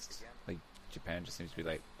against. Like Japan just seems to be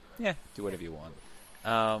like, yeah, do whatever you want.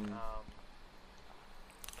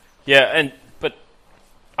 Yeah, but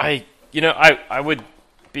I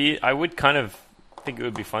would kind of think it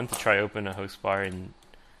would be fun to try open a host bar in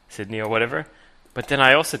Sydney or whatever. But then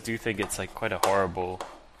I also do think it's like quite a horrible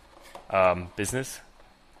business.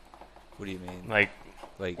 What do you mean? Like,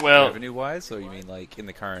 revenue wise, or you mean like in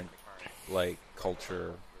the current like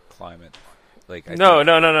culture climate? Like no,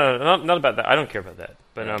 not about that. I don't care about that.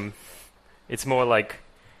 But it's more like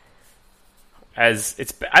I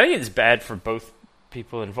think it's bad for both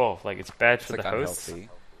people involved. Like it's bad for like the hosts. Unhealthy.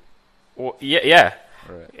 Or, yeah.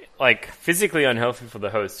 Right. Like physically unhealthy for the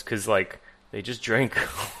hosts because like they just drink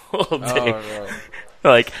all day. Oh,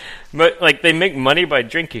 right. like they make money by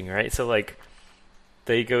drinking, right? So like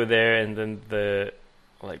they go there and then the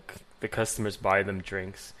customers buy them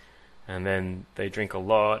drinks, and then they drink a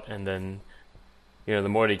lot, and then the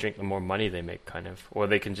more they drink, the more money they make, kind of. Or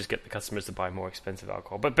they can just get the customers to buy more expensive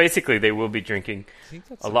alcohol. But basically, they will be drinking I think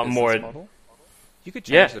that's a lot more. Model? You could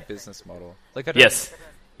change the business model. Like yes,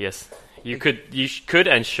 you could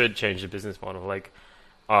and should change the business model. Like,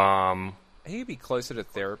 I think it'd be closer to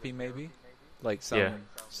therapy, maybe. Like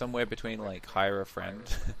somewhere between like hire a friend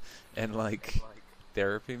and like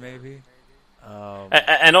therapy, maybe.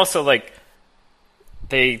 And also like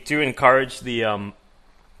they do encourage the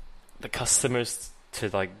customers to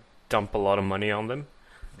like dump a lot of money on them.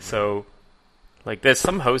 Mm-hmm. So like there's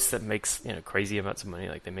some hosts that makes crazy amounts of money,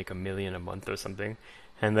 like they make $1 million a month or something,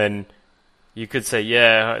 and then you could say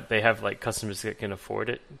they have like customers that can afford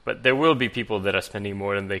it, but there will be people that are spending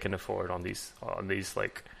more than they can afford on these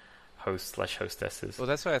like hosts/hostesses. Well,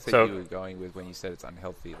 that's what I think you were going with when you said it's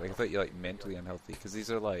unhealthy. Like I thought you're like mentally unhealthy because these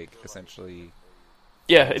are like essentially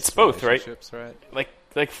it's both, right?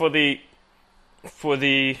 Like for the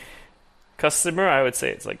customer, I would say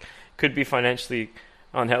it's like could be financially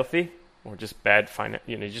unhealthy or just bad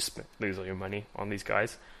you just lose all your money on these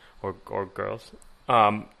guys or girls,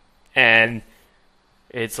 and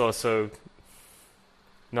it's also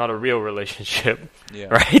not a real relationship,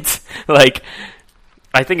 right? Like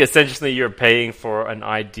I think essentially you're paying for an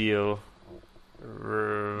ideal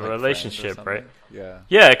relationship, right?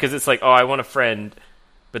 Yeah, because it's like, I want a friend,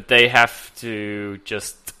 but they have to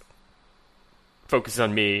just focus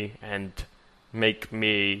on me and make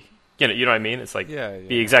me, you know what I mean? It's like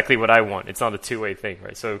be exactly what I want. It's not a two-way thing,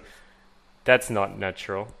 right? So that's not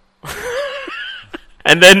natural.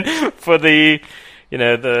 And then for the,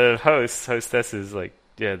 the hostesses, like,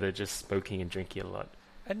 they're just smoking and drinking a lot.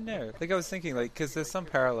 I know. Like I was thinking, like, because there's some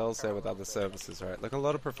parallels there with other services, right? Like a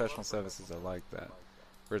lot of professional services are like that,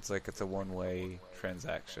 where it's like it's a one-way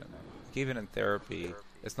transaction. Like, even in therapy,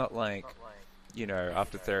 it's not like,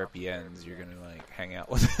 after therapy ends, you're gonna like hang out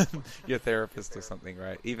with your therapist or something,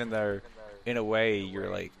 right? Even though, in a way, you're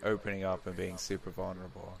like opening up and being super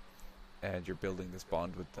vulnerable, and you're building this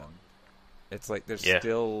bond with them. It's like there's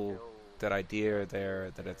still that idea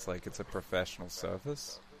there that it's like it's a professional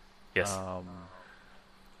service. Yes.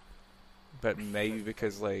 But maybe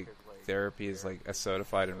because like therapy is like a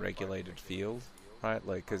certified and regulated field, right?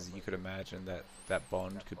 Like because you could imagine that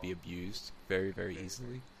bond could be abused very, very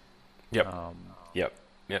easily. Yep. Yep.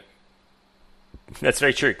 That's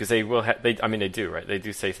very true because they will. They do, right? They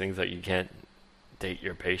do say things like you can't date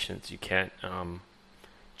your patients, you can't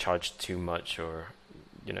charge too much, or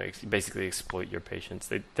basically exploit your patients.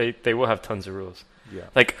 They will have tons of rules. Yeah.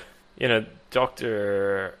 Like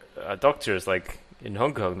doctors like in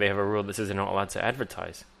Hong Kong, they have a rule that says they're not allowed to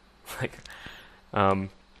advertise. Like,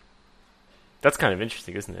 that's kind of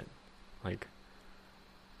interesting, isn't it? Like,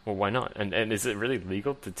 well, why not? And is it really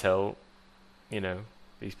legal to tell,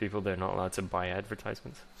 these people they're not allowed to buy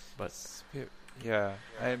advertisements? But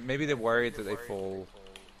maybe they're worried that they fall.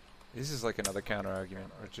 This is like another counter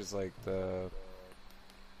argument, which is like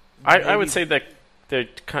I would say that they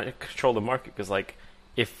kind of control the market because, like,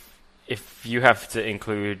 if you have to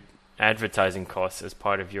include advertising costs as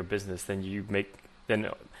part of your business, then you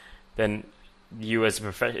as a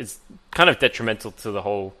profession, it's kind of detrimental to the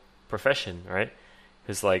whole profession, right?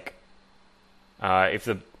 Because like,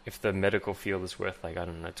 if the medical field is worth like, I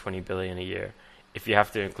don't know, 20 billion a year, if you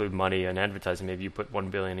have to include money in advertising, maybe you put 1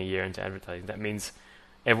 billion a year into advertising. That means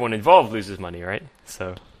everyone involved loses money, right?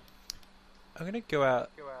 So I'm gonna go out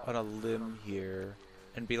on a limb here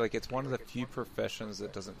and be like, it's one of the few professions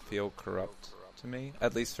that doesn't feel corrupt to me,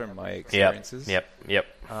 at least from my Yep. experiences. Yep.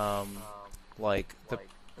 Like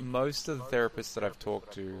most of the therapists that I've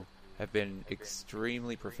talked to have been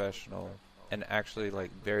extremely professional and actually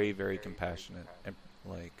like very, very compassionate and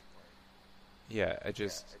like, yeah,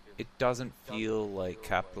 it doesn't feel like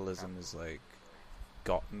capitalism is like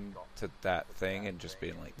gotten to that thing and just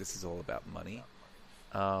being like, this is all about money.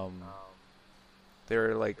 There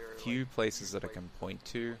are like few places that I can point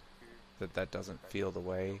to that doesn't feel the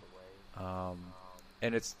way.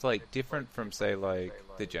 And it's like different from say like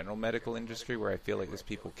the general medical industry where I feel like those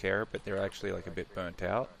people care, but they're actually like a bit burnt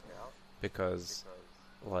out because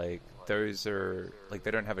like those are like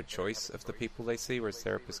they don't have a choice of the people they see, whereas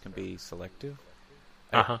therapists can be selective.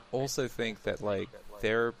 I also think that like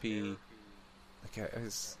therapy, like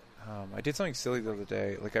I did something silly the other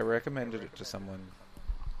day. Like I recommended it to someone,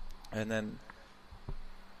 and then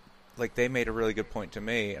like they made a really good point to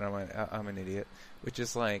me, and I went, I'm an idiot. Which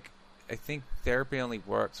is like, I think therapy only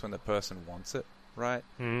works when the person wants it, right?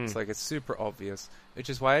 It's like it's super obvious, which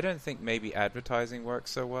is why I don't think maybe advertising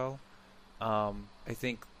works so well. I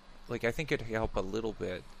think it'd help a little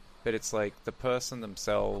bit, but it's like the person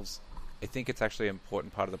themselves. I think it's actually an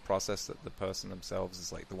important part of the process that the person themselves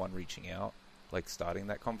is like the one reaching out, like starting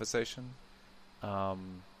that conversation.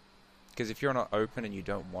 Because if you're not open and you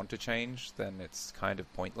don't want to change, then it's kind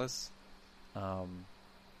of pointless.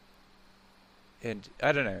 And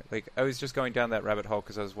I don't know, like I was just going down that rabbit hole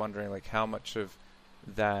because I was wondering like how much of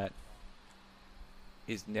that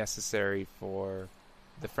is necessary for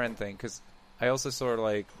the friend thing. Because I also saw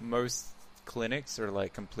like most clinics are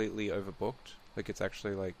like completely overbooked. Like it's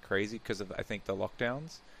actually like crazy because of I think the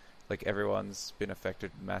lockdowns. Like everyone's been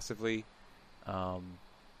affected massively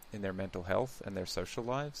in their mental health and their social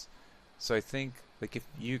lives. So I think like if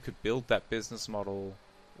you could build that business model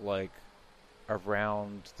like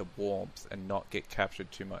around the warmth and not get captured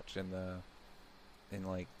too much in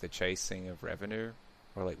like the chasing of revenue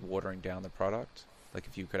or like watering down the product, like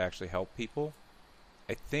if you could actually help people,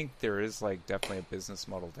 I think there is like definitely a business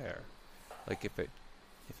model there. Like if it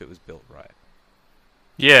was built right.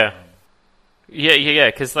 Yeah.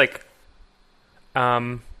 Because like,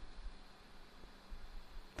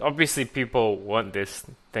 obviously people want this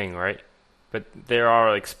thing, right? But there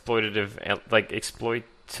are exploitative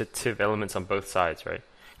elements on both sides, right?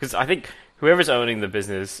 Because I think whoever's owning the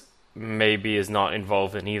business maybe is not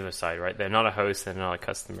involved in either side, right? They're not a host, they're not a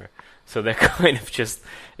customer. So they're kind of just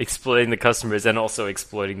exploiting the customers and also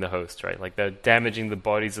exploiting the host, right? Like they're damaging the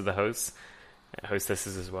bodies of the hosts,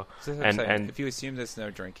 hostesses as well. So and if you assume there's no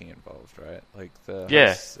drinking involved, right? Like the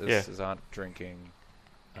hostesses aren't drinking.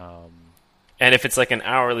 And if it's like an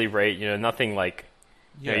hourly rate, nothing like...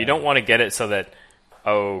 You know, you don't want to get it so that,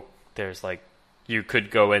 there's like... You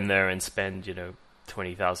could go in there and spend,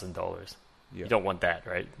 $20,000. You don't want that,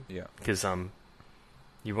 right? Yeah. Because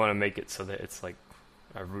you want to make it so that it's like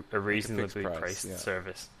a reasonably priced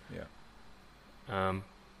service. Yeah.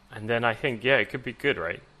 And then I think, it could be good,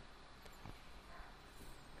 right?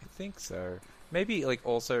 I think so. Maybe like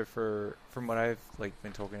also from what I've like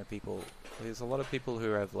been talking to people, there's a lot of people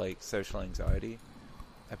who have like social anxiety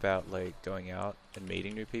about like going out and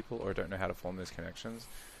meeting new people or don't know how to form those connections.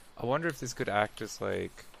 I wonder if this could act as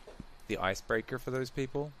like the icebreaker for those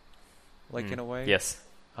people, like in a way. Yes.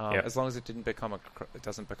 As long as it doesn't become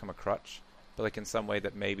a crutch, but like in some way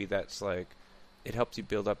that maybe that's like it helps you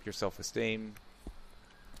build up your self-esteem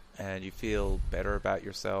and you feel better about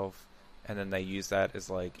yourself, and then they use that as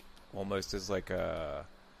like almost as like a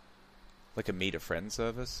meet a friend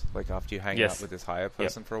service. Like after you hang out with this higher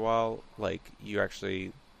person for a while, like you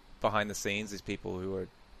actually behind the scenes, these people who are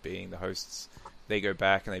being the hosts, they go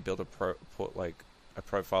back and they build a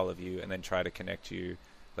profile of you and then try to connect you.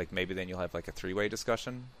 Like maybe then you'll have like a 3-way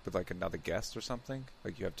discussion with like another guest or something.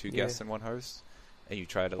 Like you have 2 guests and 1 host, and you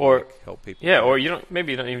try to like help people. Yeah, or you don't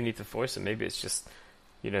even need to force it. Maybe it's just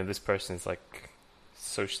this person's like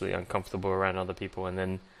socially uncomfortable around other people, and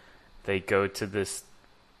then they go to this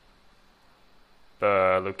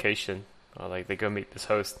location, or like they go meet this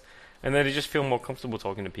host, and then they just feel more comfortable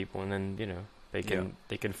talking to people, and then they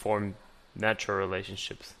can form natural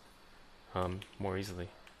relationships more easily.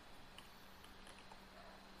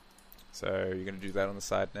 So you're gonna do that on the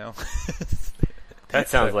side now? That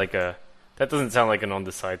doesn't sound like an on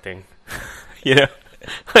the side thing.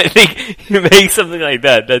 I think you make something like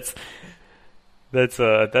that. That's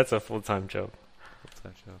a full-time job.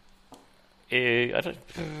 I don't.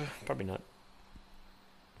 Probably not.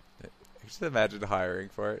 Just imagine hiring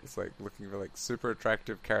for it. It's like looking for like super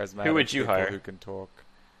attractive, charismatic. Who would you people hire? Who can talk?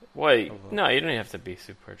 Wait, no, you don't have to be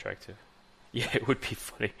super attractive. Yeah, it would be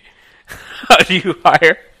funny. How do you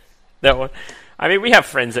hire? That one. I mean, we have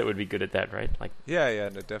friends that would be good at that, right? Like, Yeah,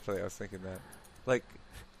 no, definitely. I was thinking that. Like,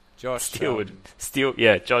 Josh. Josh would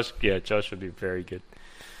be very good.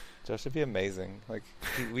 Josh would be amazing. Like,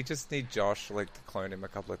 we just need Josh, like, to clone him a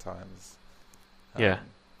couple of times. Yeah.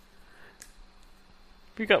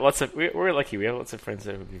 We got lots of. We're lucky. We have lots of friends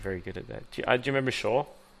that would be very good at that. Do you remember Shaw?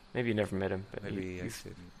 Maybe you never met him, but Maybe I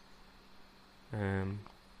didn't.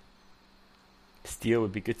 Steele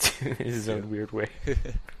would be good too in his own weird way.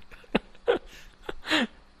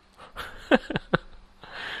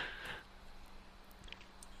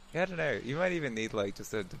 Yeah, I don't know. You might even need like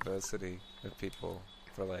just a diversity of people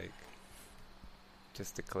for like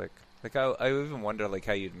just to click. Like I even wonder like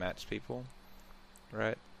how you'd match people,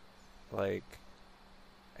 right? Like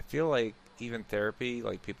I feel like even therapy,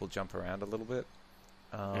 like people jump around a little bit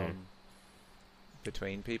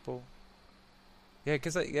between people. Yeah,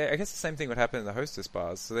 because I guess the same thing would happen in the hostess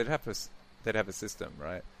bars. So they'd have a system,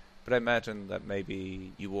 right? But I imagine that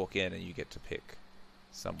maybe you walk in and you get to pick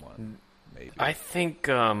someone. Maybe I think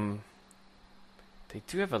they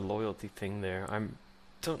do have a loyalty thing there.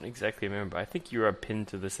 Don't exactly remember. I think you are pinned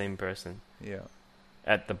to the same person. Yeah.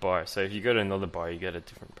 At the bar. So if you go to another bar, you get a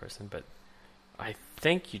different person. But I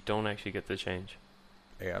think you don't actually get to change.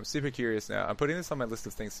 Yeah, I'm super curious now. I'm putting this on my list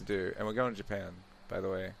of things to do, and we're going to Japan, by the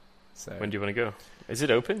way. So when do you want to go? Is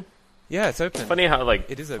it open? Yeah, it's open. It's funny how like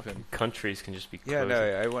it is open. Countries can just be closed. Yeah, no,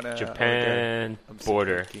 I want to Japan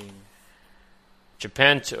border.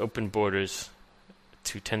 Japan to open borders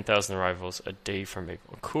to 10,000 arrivals a day from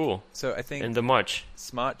April. Cool. So I think in the March.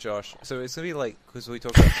 Smart Josh. So it's gonna be like because we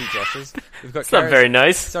talked about two Joshes. We've got. It's not very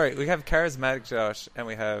nice. Sorry, we have charismatic Josh and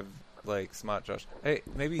we have like smart Josh. Hey,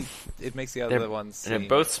 maybe it makes the other ones. Seem... They're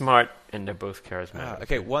both smart and they're both charismatic.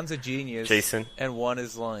 Okay, one's a genius, Jason, and one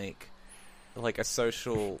is like a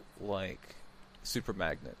social like super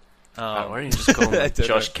magnet. Why don't you just call them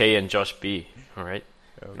Josh K and Josh B? All right,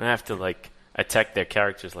 okay. I don't have to like attack their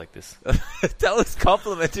characters like this. That was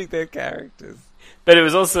complimenting their characters. But it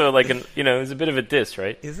was also like it was a bit of a diss,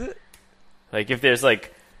 right? Is it? Like if there's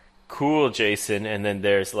like cool Jason and then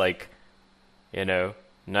there's like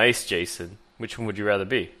nice Jason, which one would you rather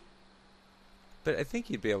be? But I think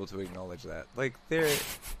you'd be able to acknowledge that. Like they're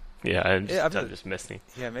Yeah, I'm just messing.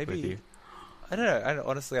 Yeah, maybe with you. I don't know.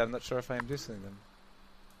 Honestly, I'm not sure if I am dissing them.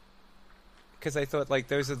 Because I thought, like,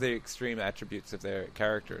 those are the extreme attributes of their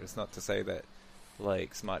character. It's not to say that,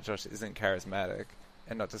 like, Smart Josh isn't charismatic,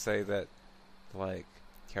 and not to say that, like,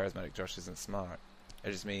 charismatic Josh isn't smart.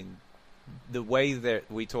 I just mean, the way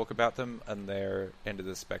that we talk about them on their end of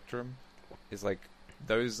the spectrum is, like,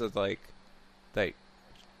 those are, like, the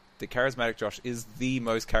charismatic Josh is the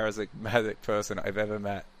most charismatic person I've ever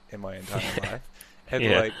met in my entire life. And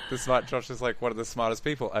like the smart Josh is like one of the smartest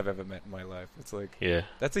people I've ever met in my life. It's like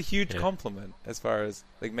that's a huge compliment as far as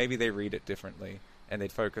like maybe they read it differently and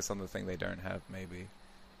they'd focus on the thing they don't have. Maybe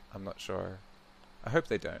I'm not sure. I hope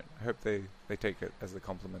they don't. I hope they take it as a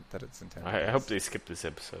compliment that it's intended. I hope they skip this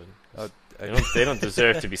episode. They don't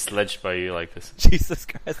deserve to be sledged by you like this. Jesus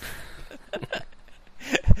Christ.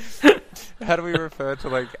 How do we refer to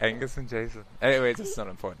like Angus and Jason? Anyway, it's not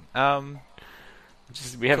important.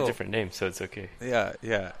 We have different names, so it's okay. Yeah.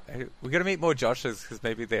 We gotta meet more Joshes because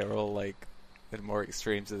maybe they're all like at more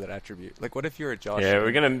extremes of that attribute. Like, what if you're a Josh? Yeah,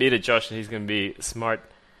 we're gonna meet a Josh and he's gonna be smart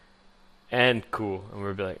and cool, and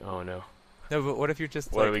we'll be like, oh no. No, but what if you're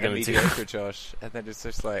just what like are we gonna a mediocre Josh, and then it's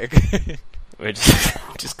just like we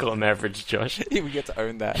just call him average Josh. We get to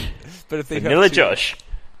own that. But if they Vanilla Josh.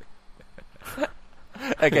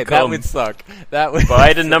 Okay, that would suck. That would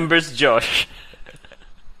by the numbers, Josh.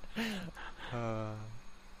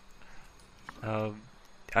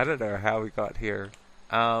 I don't know how we got here.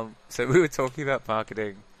 So we were talking about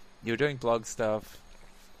marketing. You were doing blog stuff.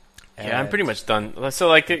 Yeah, I'm pretty much done. So,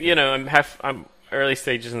 like, I'm early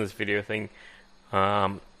stages in this video thing.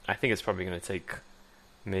 I think it's probably going to take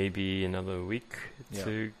maybe another week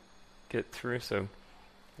to get through. So,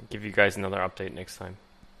 I'll give you guys another update next time.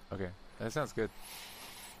 Okay, that sounds good.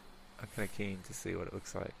 I'm kind of keen to see what it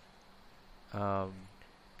looks like.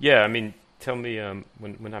 Yeah, I mean, tell me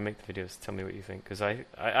when I make the videos. Tell me what you think, because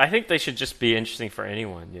I think they should just be interesting for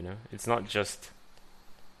anyone. It's not just.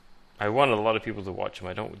 I want a lot of people to watch them.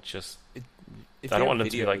 I don't just. I don't want them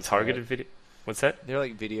to be like targeted video. What's that? They're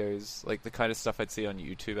like videos, like the kind of stuff I'd see on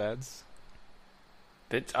YouTube ads.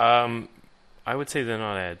 That I would say they're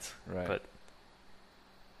not ads, right? But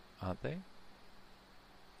aren't they?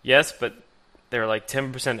 Yes, but they're like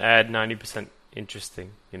 10% ad, 90% interesting.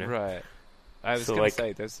 Right. I was going to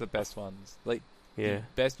say, those are the best ones. Like, the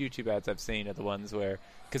best YouTube ads I've seen are the ones where...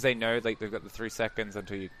 Because they know, like, they've got the 3 seconds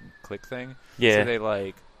until you click thing. Yeah. So they,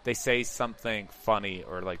 like, they say something funny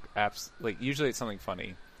or like usually it's something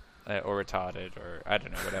funny or retarded or I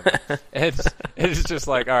don't know, whatever. It's just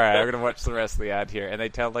like, all right, I'm gonna watch the rest of the ad here, and they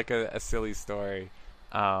tell like a silly story,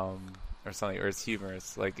 or something, or it's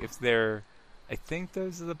humorous. Like if they're, I think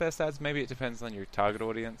those are the best ads. Maybe it depends on your target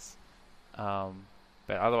audience, but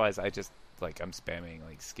otherwise I just I'm spamming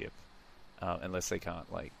like skip, unless they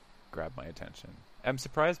can't like grab my attention. I'm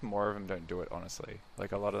surprised more of them don't do it, honestly.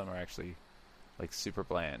 Like a lot of them are actually like super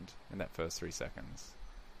bland in that first 3 seconds.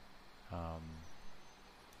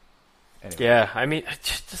 Anyway. Yeah, I mean,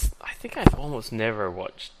 I think I've almost never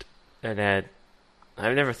watched an ad.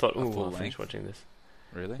 I've never thought, "Ooh, I'll finish watching this."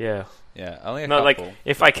 Really? Yeah. Yeah, only a no, couple. like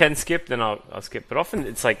if I can skip, then I'll skip. But often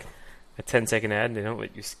it's like a 10-second ad, and they don't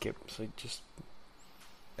let you skip. So just.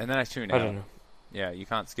 And then I tune out. I don't know. Yeah, you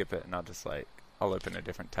can't skip it, and I'll open a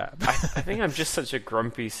different tab. I think I'm just such a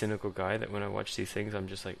grumpy, cynical guy that when I watch these things, I'm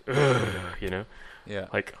just like, ugh, you know? Yeah.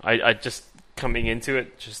 Like, I just, coming into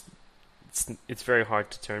it, just, it's very hard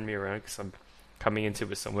to turn me around because I'm coming into it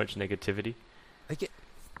with so much negativity.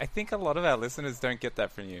 I think a lot of our listeners don't get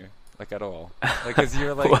that from you, like, at all. Like, because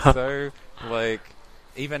you're, like, Well. so, like,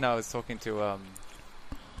 even I was talking to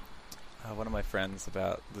one of my friends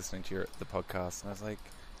about listening to the podcast, and I was like,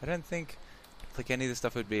 I don't think like any of this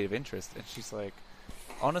stuff would be of interest, and she's like,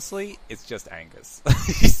 honestly, it's just Angus.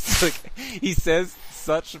 He says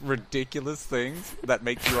such ridiculous things that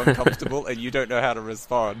make you uncomfortable, and you don't know how to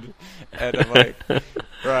respond. And I'm like,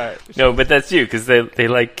 right? No, but that's you because they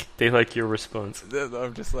like your response.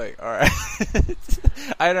 I'm just like, all right.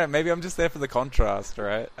 I don't know. Maybe I'm just there for the contrast,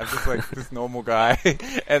 right? I'm just like this normal guy,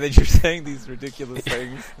 and then you're saying these ridiculous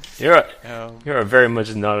things. You're very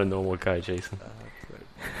much not a normal guy, Jason.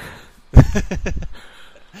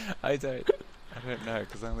 I don't know,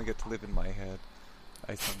 because I only get to live in my head.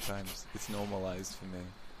 Sometimes it's normalized for me.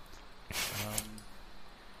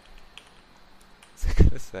 What's I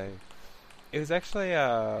gonna say? It was actually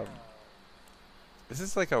this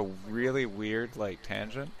is like a really weird like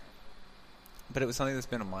tangent, but it was something that's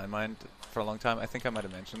been on my mind for a long time. I think I might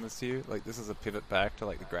have mentioned this to you. Like, this is a pivot back to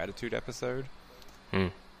like the gratitude episode,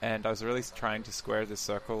 and I was really trying to square this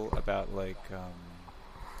circle about like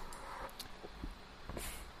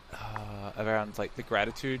around like the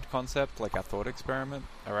gratitude concept, like our thought experiment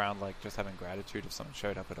around like just having gratitude if someone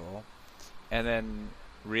showed up at all, and then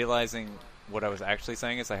realizing what I was actually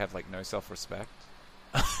saying is I have like no self-respect.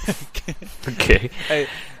 Okay.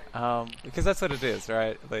 Because that's what it is,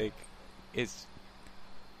 right? Like, it's,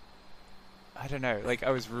 I don't know, like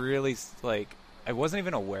I was really like, I wasn't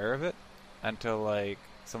even aware of it until like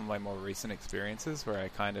some of my more recent experiences where I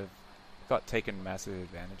kind of got taken massive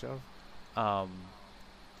advantage of.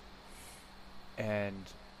 And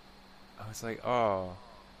I was like, oh,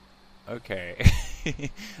 okay.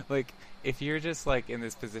 Like, if you're just, like, in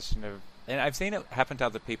this position of... And I've seen it happen to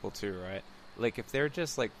other people, too, right? Like, if they're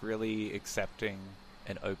just, like, really accepting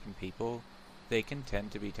and open people, they can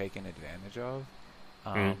tend to be taken advantage of.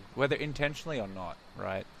 Whether intentionally or not,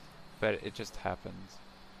 right? But it just happens.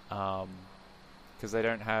 Because they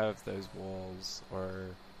don't have those walls, or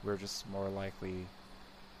we're just more likely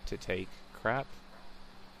to take crap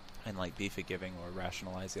and like be forgiving or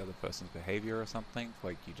rationalize the other person's behavior or something.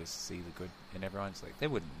 Like, you just see the good in everyone. It's like, they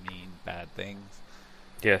wouldn't mean bad things.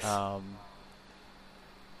 Yes.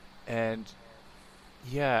 And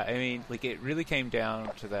yeah, I mean, like, it really came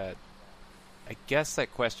down to that, I guess,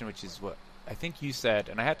 that question, which is what I think you said,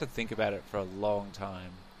 and I had to think about it for a long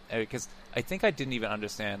time, because I think I didn't even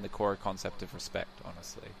understand the core concept of respect,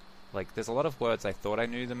 honestly. Like, there's a lot of words I thought I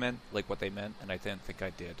knew what they meant, and I didn't think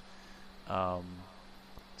I did.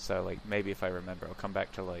 So, like, maybe if I remember, I'll come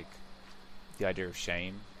back to, like, the idea of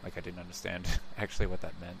shame. Like, I didn't understand actually what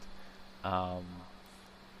that meant.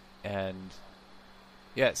 And,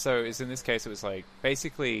 yeah, so in this case, it was, like,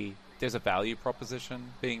 basically, there's a value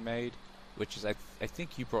proposition being made, which is, I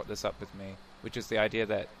think you brought this up with me, which is the idea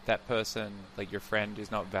that that person, like, your friend, is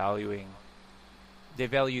not valuing... They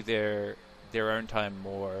value their own time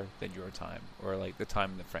more than your time, or, like, the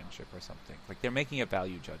time in the friendship or something. Like, they're making a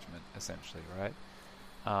value judgment, essentially, right?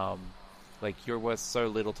 Like, you're worth so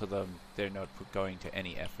little to them, they're not going to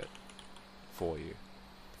any effort for you.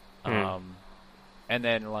 And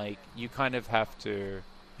then, like, you kind of have to...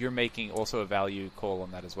 You're making also a value call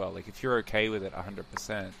on that as well. Like, if you're okay with it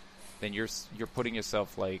 100%, then you're putting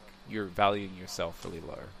yourself, like, you're valuing yourself really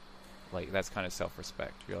low. Like, that's kind of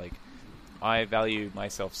self-respect. You're like, I value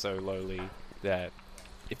myself so lowly that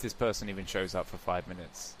if this person even shows up for 5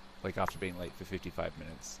 minutes, like, after being late for 55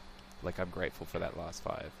 minutes... Like, I'm grateful for that last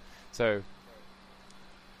 5. So,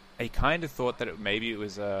 I kind of thought that maybe it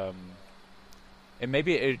was, and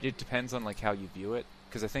maybe it depends on, like, how you view it.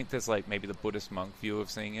 because I think there's like maybe the Buddhist monk view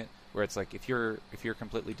of seeing it, where it's like if you're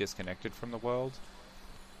completely disconnected from the world,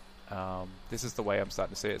 this is the way I'm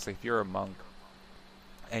starting to see it. It's like if you're a monk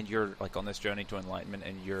and you're like on this journey to enlightenment,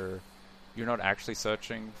 and you're not actually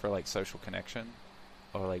searching for like social connection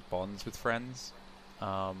or like bonds with friends,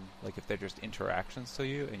 like if they're just interactions to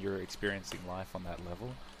you and you're experiencing life on that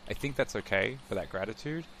level, I think that's okay for that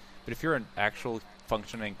gratitude. But if you're an actual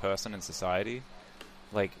functioning person in society,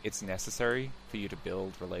 like it's necessary for you to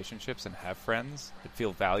build relationships and have friends that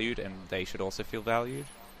feel valued, and they should also feel valued,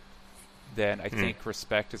 then I think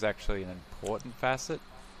respect is actually an important facet,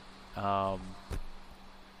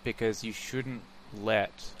 because you shouldn't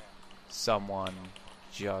let someone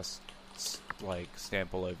just like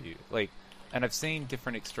stamp all over you. Like, and I've seen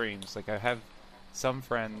different extremes. Like I have some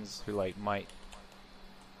friends who like might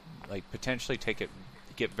like potentially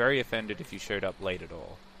get very offended if you showed up late at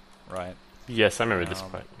all, right? Yes, I remember this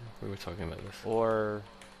part. We were talking about this. Or,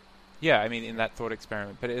 yeah, I mean, in that thought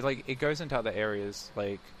experiment. But it goes into other areas,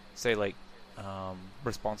 like, say, like,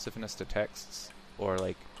 responsiveness to texts, or,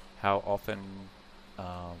 like, how often...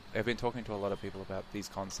 I've been talking to a lot of people about these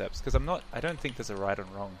concepts, because I don't think there's a right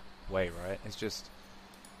and wrong way, right? It's just,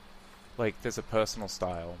 like, there's a personal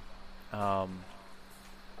style.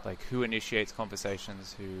 Like, who initiates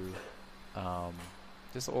conversations,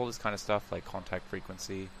 just all this kind of stuff, like contact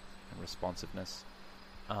frequency and responsiveness.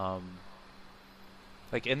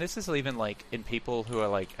 Like, and this is even like in people who are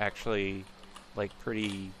like actually like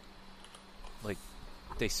pretty, like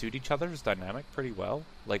they suit each other's dynamic pretty well.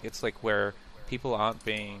 Like it's like where people aren't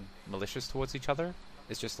being malicious towards each other.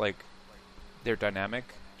 It's just like their dynamic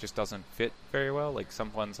just doesn't fit very well. Like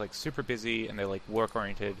someone's like super busy and they're like work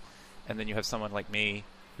oriented, and then you have someone like me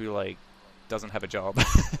who like doesn't have a job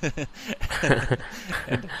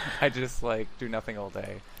and I just like do nothing all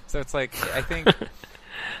day. So it's like I think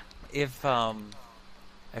if I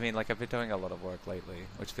mean like I've been doing a lot of work lately,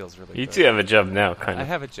 which feels really You good. do have a job now, kind of. I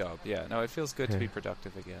have a job, yeah. No, it feels good to be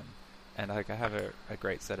productive again. And like I have a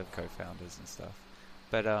great set of co-founders and stuff.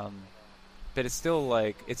 But it's still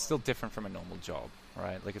like it's still different from a normal job,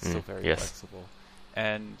 right? Like it's still very flexible.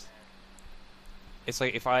 And it's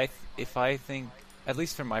like if I think, at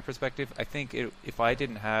least from my perspective, I think if I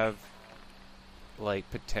didn't have, like,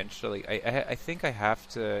 potentially... I think I have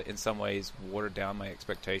to, in some ways, water down my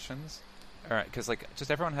expectations. All right, because, like,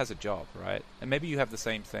 just everyone has a job, right? And maybe you have the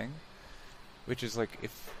same thing, which is, like,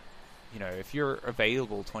 if you're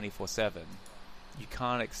available 24/7, you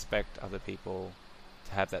can't expect other people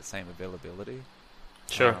to have that same availability.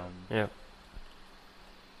 Sure, yeah.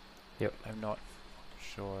 Yep. I'm not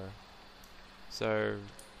sure. So...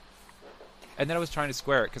 And then I was trying to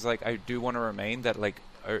square it, because like I do want to remain that like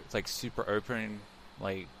super open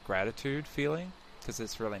like gratitude feeling, because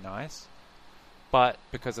it's really nice. But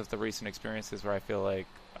because of the recent experiences where I feel like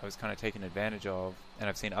I was kind of taken advantage of, and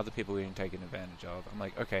I've seen other people being taken advantage of, I'm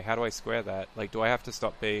like, okay, how do I square that? Like, do I have to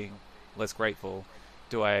stop being less grateful?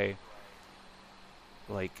 Do I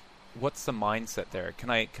like what's the mindset there? Can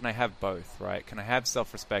I have both, right? Can I have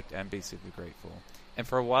self-respect and be super grateful? And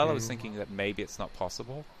for a while I was thinking that maybe it's not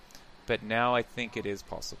possible. But now I think it is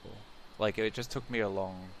possible. Like, it just took me a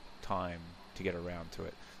long time to get around to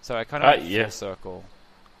it. So I kind of went full circle.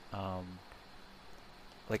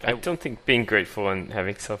 Like I don't think being grateful and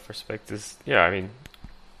having self-respect is... Yeah, I mean...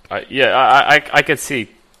 I could see...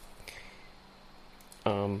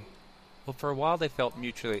 Well, for a while they felt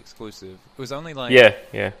mutually exclusive. It was only like...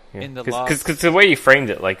 Yeah. In the last... Because the way you framed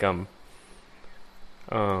it, like...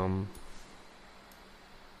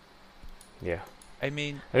 Yeah. I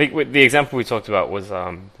mean... I think the example we talked about was,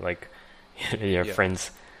 like, your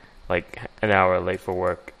friends, like, an hour late for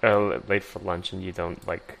work, late for lunch, and you don't,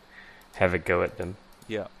 like, have a go at them.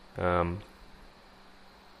 Yeah. But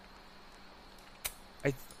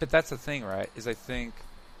that's the thing, right? Is I think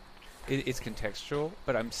it's contextual,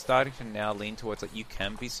 but I'm starting to now lean towards, like, you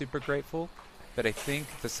can be super grateful, but I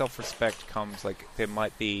think the self-respect comes, like,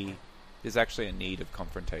 there's actually a need of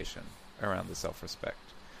confrontation around the self-respect.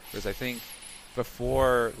 Whereas I think...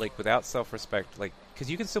 Before, like, without self-respect, like, because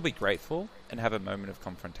you can still be grateful and have a moment of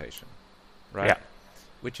confrontation, right? Yeah.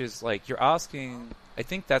 Which is, like, you're asking, I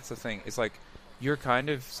think that's the thing, is, like, you're kind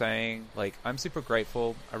of saying, like, I'm super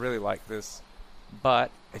grateful, I really like this, but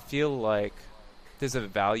I feel like there's a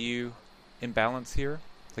value imbalance here.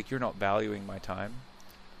 Like, you're not valuing my time.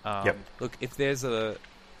 Look, if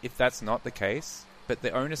that's not the case, but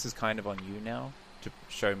the onus is kind of on you now to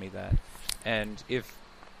show me that. And if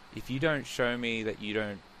you don't show me that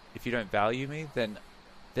if you don't value me, then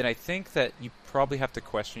I think that you probably have to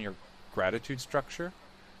question your gratitude structure.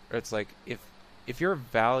 Or it's like if you're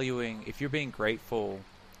being grateful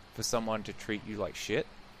for someone to treat you like shit.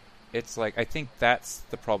 It's like, I think that's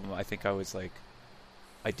the problem. I think I was like,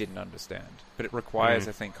 I didn't understand. But it requires,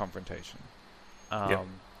 I think, confrontation.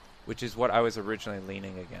 Which is what I was originally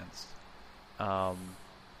leaning against.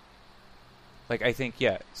 Like, I think,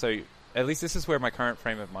 yeah, so at least this is where my current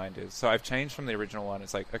frame of mind is. So I've changed from the original one.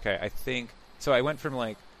 It's like, okay, I think... So I went from,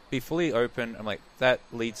 like, be fully open. I'm like, that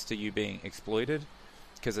leads to you being exploited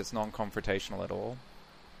because it's non-confrontational at all.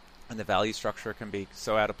 And the value structure can be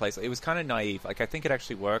so out of place. It was kind of naive. Like, I think it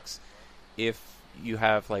actually works if you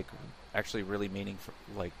have, like, actually really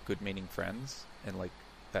good meaning friends and, like,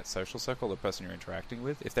 that social circle, the person you're interacting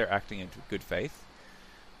with, if they're acting in good faith.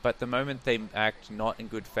 But the moment they act not in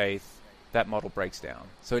good faith, that model breaks down.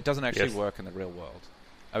 So it doesn't actually work in the real world.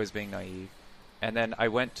 I was being naive. And then I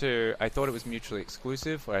thought it was mutually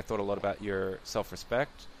exclusive, where I thought a lot about your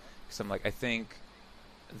self-respect. Because I'm like, I think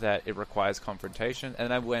that it requires confrontation.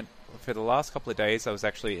 And I went, for the last couple of days, I was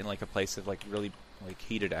actually in like a place of like really like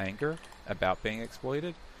heated anger about being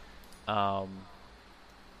exploited. And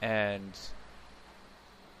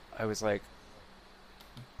I was like,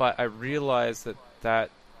 but I realized that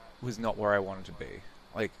was not where I wanted to be.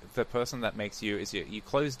 Like, the person that makes you is you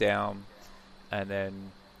close down, and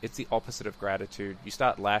then it's the opposite of gratitude. You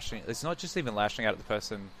start lashing. It's not just even lashing out at the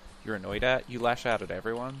person you're annoyed at. You lash out at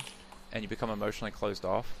everyone, and you become emotionally closed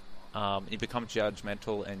off. You become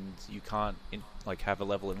judgmental, and you can't have a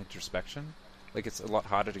level of introspection. Like, it's a lot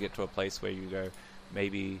harder to get to a place where you go,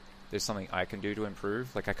 maybe there's something I can do to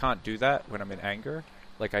improve. Like, I can't do that when I'm in anger.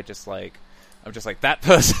 Like, I'm just like, that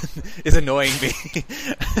person is annoying me,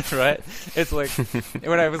 right? It's like,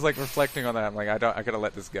 when I was like reflecting on that, I'm like, I gotta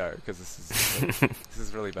let this go, because this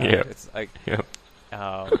is really bad. Yep. It's like, Yep.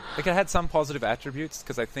 Like, it had some positive attributes,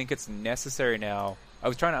 because I think it's necessary now. I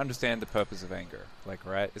was trying to understand the purpose of anger, like,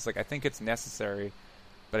 right? It's like, I think it's necessary,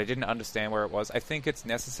 but I didn't understand where it was. I think it's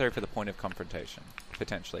necessary for the point of confrontation,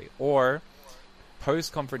 potentially. Or,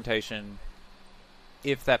 post-confrontation,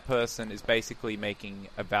 if that person is basically making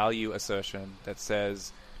a value assertion that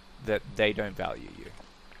says that they don't value you,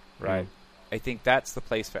 right? I think that's the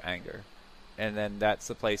place for anger. And then that's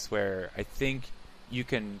the place where I think you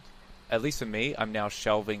can, at least for me, I'm now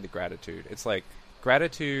shelving the gratitude. It's like,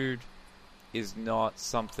 gratitude is not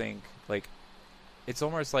something, like, it's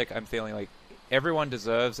almost like I'm feeling like everyone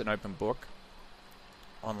deserves an open book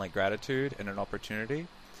on, like, gratitude and an opportunity.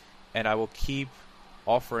 And I will keep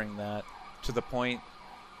offering that to the point.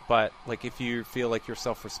 But, like, if you feel like your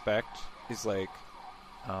self-respect is, like,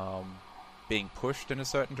 being pushed in a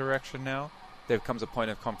certain direction now, there comes a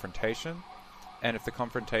point of confrontation. And if the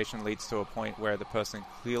confrontation leads to a point where the person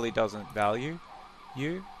clearly doesn't value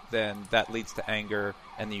you, then that leads to anger,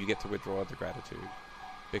 and then you get to withdraw the gratitude.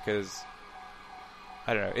 Because,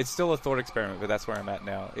 I don't know, it's still a thought experiment, but that's where I'm at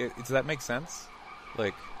now. Does that make sense?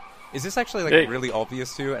 Like, is this actually, like, really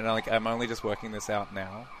obvious to you, and, like, I'm only just working this out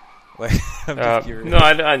now? Like, I'm just curious. No,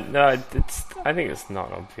 I think it's not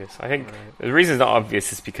obvious. I think the reason it's not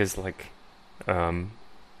obvious is because, like, for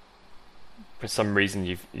some reason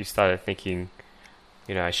you started thinking,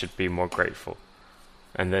 I should be more grateful,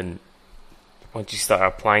 and then once you start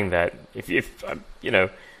applying that, if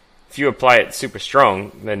you apply it super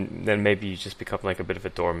strong, then maybe you just become like a bit of a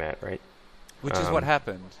doormat, right? Which is what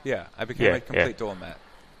happened. Yeah, I became a complete doormat.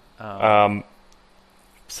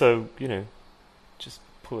 So just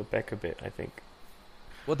pull it back a bit, I think.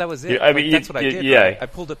 Well, that was it. Yeah, I mean, that's what I did. Yeah, right? I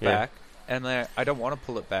pulled it back, and then I don't want to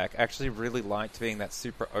pull it back. I actually really liked being that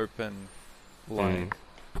super open, like,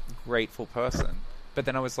 grateful person. But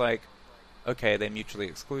then I was like, okay, they're mutually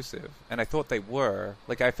exclusive. And I thought they were.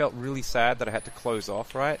 Like, I felt really sad that I had to close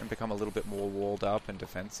off, right, and become a little bit more walled up and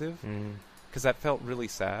defensive. Because that felt really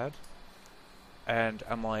sad. And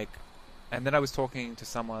I'm like... And then I was talking to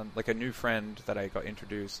someone, like a new friend that I got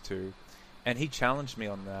introduced to, and he challenged me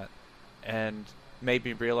on that and made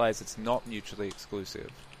me realize it's not mutually exclusive.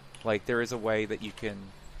 Like, there is a way that you can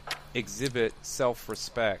exhibit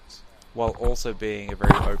self-respect while also being a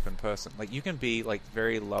very open person. Like, you can be, like,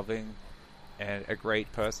 very loving and a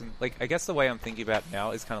great person. Like, I guess the way I'm thinking about it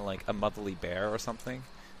now is kind of like a motherly bear or something.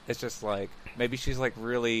 It's just like, maybe she's, like,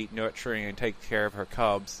 really nurturing and taking care of her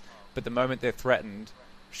cubs, but the moment they're threatened,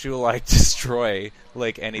 she'll, like, destroy,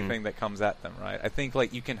 like, anything that comes at them, right? I think,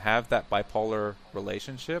 like, you can have that bipolar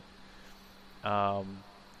relationship. And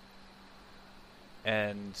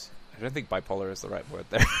I don't think bipolar is the right word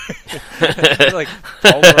there. Like,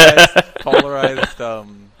 polarized,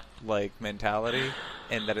 like, mentality,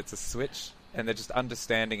 and that it's a switch, and they're just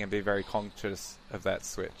understanding and be very conscious of that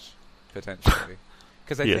switch, potentially.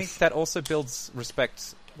 Because I think that also builds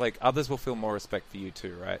respect. Like, others will feel more respect for you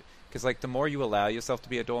too, right? Because like the more you allow yourself to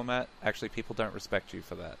be a doormat, actually people don't respect you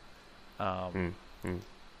for that. And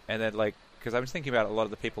then like, because I was thinking about a lot of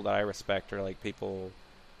the people that I respect are like people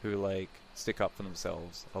who like stick up for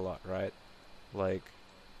themselves a lot, right? Like,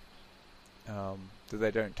 that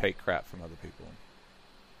they don't take crap from other people,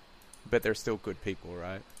 but they're still good people,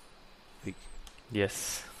 right? Like,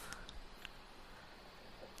 Yes.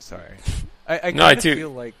 sorry, I No, kind of too. feel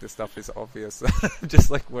like the stuff is obvious. Just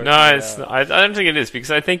like working No, it it's. out. I don't think it is,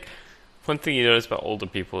 because I think one thing you notice about older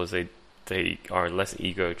people is they are less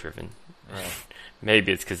ego driven. Right.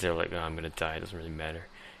 Maybe it's because they're like, oh, I'm gonna die. It doesn't really matter,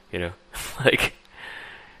 you know. Like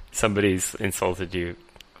somebody's insulted you.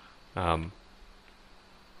 Do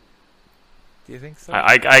you think so?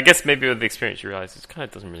 I guess maybe with the experience you realize it kind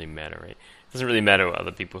of doesn't really matter, right? It doesn't really matter what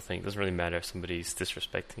other people think. It doesn't really matter if somebody's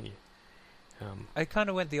disrespecting you. I kind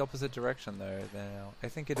of went the opposite direction though. Now I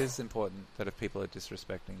think it is important that if people are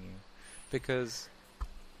disrespecting you, because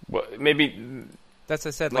Well, maybe that's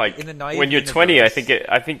I said like in the naive when you're universe, 20,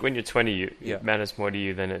 I think when you're 20, Yeah. it matters more to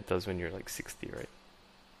you than it does when you're like 60,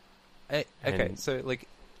 right? Okay, And- so like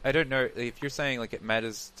I don't know if you're saying like it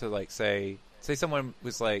matters to like say someone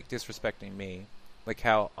was like disrespecting me, like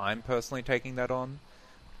how I'm personally taking that on,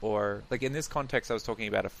 or like in this context I was talking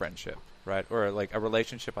about a friendship, right? Or like a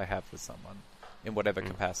relationship I have with someone in whatever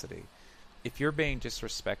capacity. If you're being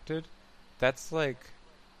disrespected, that's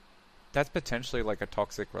potentially like a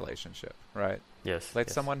toxic relationship, right? Yes. Like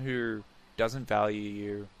yes. someone who doesn't value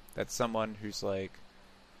you, that's someone who's like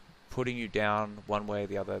putting you down one way or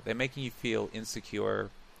the other. They're making you feel insecure.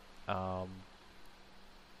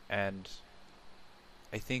 And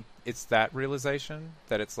I think it's that realization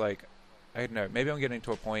that it's like, I don't know, maybe I'm getting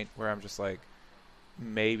to a point where I'm just like,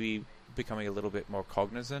 maybe becoming a little bit more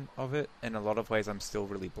cognizant of it. In a lot of ways, I'm still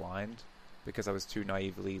really blind because I was too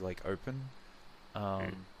naively like open.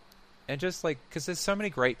 And just like, because there's so many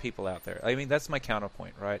great people out there. I mean, that's my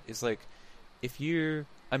counterpoint, right? It's like,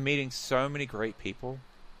 I'm meeting so many great people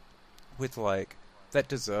with like, that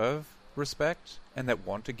deserve respect and that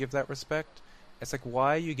want to give that respect. It's like,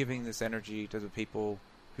 why are you giving this energy to the people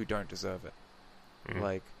who don't deserve it?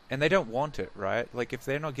 Like, and they don't want it, right? Like, if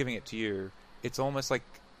they're not giving it to you, it's almost like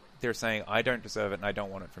they're saying, I don't deserve it and I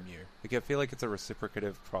don't want it from you. Like, I feel like it's a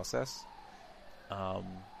reciprocative process.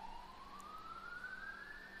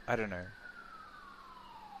 I don't know.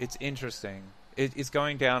 It's interesting. It's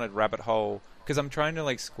going down a rabbit hole because I'm trying to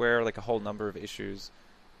like square like a whole number of issues.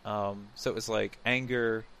 So it was like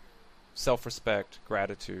anger, self-respect,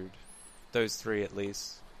 gratitude, those three at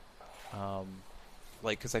least.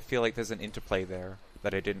 Like, because I feel like there's an interplay there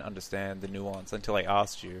that I didn't understand the nuance until I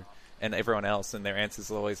asked you, and everyone else, and their answers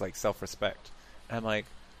are always like self-respect. And I'm like,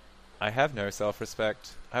 I have no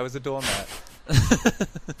self-respect. I was a doormat.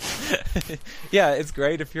 Yeah, it's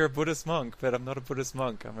great if you're a Buddhist monk, but I'm not a Buddhist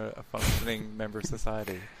monk. I'm a functioning member of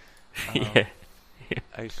society. Yeah.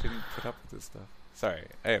 I shouldn't put up with this stuff. Sorry.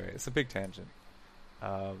 Anyway, it's a big tangent.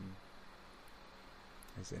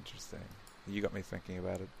 It's interesting. You got me thinking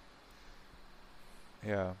about it.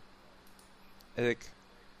 Yeah. Like,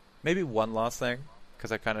 maybe one last thing,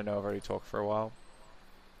 because I kind of know I've already talked for a while.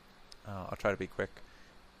 I'll try to be quick.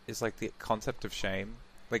 Is like the concept of shame.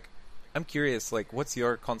 Like, I'm curious, like, what's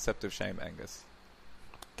your concept of shame, Angus?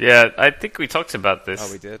 Yeah, I think we talked about this.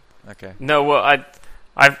 Oh, we did? Okay. No, well,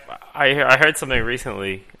 I heard something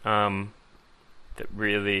recently that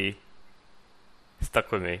really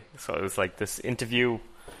stuck with me. So it was like this interview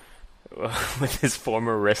with this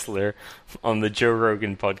former wrestler on the Joe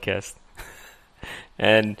Rogan podcast,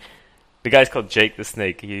 and the guy's called Jake the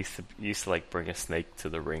Snake. He used to like bring a snake to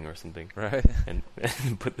the ring or something, Right. and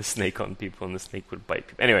put the snake on people, and the snake would bite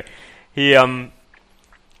people. Anyway, he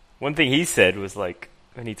one thing he said was like,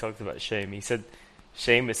 when he talked about shame, he said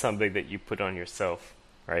shame is something that you put on yourself,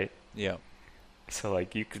 right? Yeah. So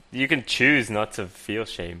like you can choose not to feel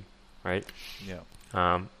shame, right? Yeah.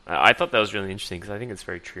 I thought that was really interesting because I think it's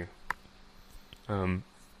very true.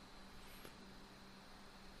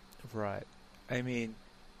 Right. I mean,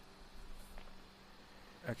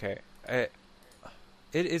 okay. It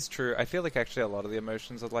is true. I feel like actually a lot of the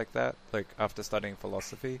emotions are like that, like after studying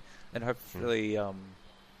philosophy, and hopefully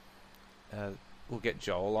we'll get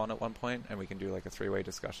Joel on at one point and we can do like a 3-way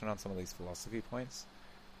discussion on some of these philosophy points.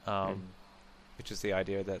 Which is the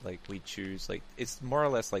idea that like we choose, like it's more or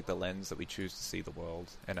less like the lens that we choose to see the world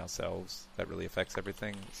and ourselves that really affects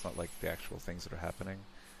everything. It's not like the actual things that are happening.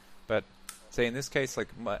 But say in this case, like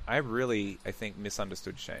I think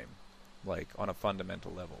misunderstood shame, like on a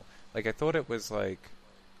fundamental level. Like I thought it was like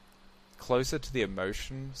closer to the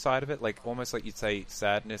emotion side of it, like almost like you'd say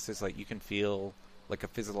sadness is like you can feel like a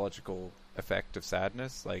physiological effect of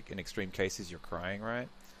sadness, like in extreme cases you're crying, right?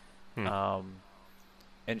 Hmm.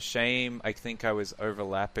 And shame, I think I was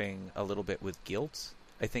overlapping a little bit with guilt.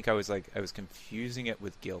 I think I was confusing it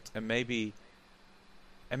with guilt, and maybe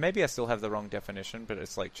I still have the wrong definition, but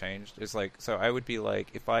it's like changed. It's like, so I would be like,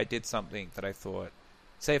 if I did something that I thought,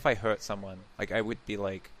 say if I hurt someone, like I would be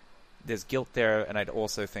like, there's guilt there, and I'd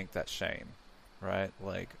also think that's shame, right?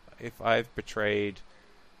 Like if I've betrayed,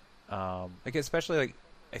 like especially like,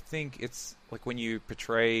 I think it's like when you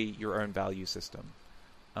betray your own value system,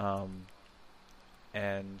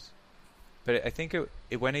 and, but I think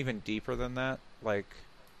it went even deeper than that. Like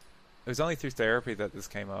it was only through therapy that this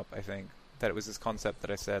came up, I think. That it was this concept that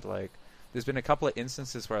I said, like, there's been a couple of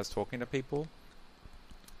instances where I was talking to people,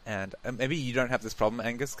 and maybe you don't have this problem,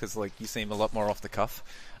 Angus, because like you seem a lot more off the cuff.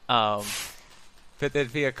 But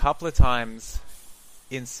there'd be a couple of times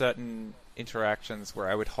in certain interactions where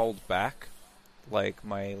I would hold back, like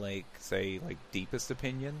my like say like deepest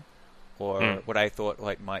opinion, or what I thought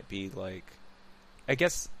like might be like. I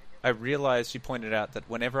guess I realized she pointed out that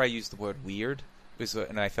whenever I used the word weird, it was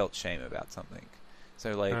and I felt shame about something.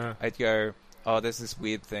 So, like, I'd go, oh, there's this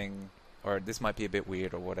weird thing, or this might be a bit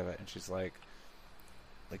weird, or whatever. And she's like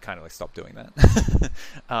kind of like, stop doing that.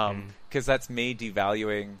 Because that's me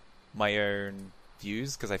devaluing my own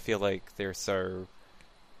views, because I feel like they're so,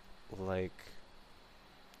 like,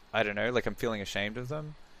 I don't know, like I'm feeling ashamed of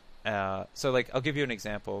them. So, like, I'll give you an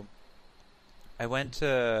example. I went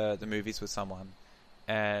to the movies with someone,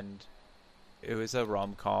 and it was a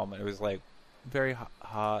rom-com, and it was, like, very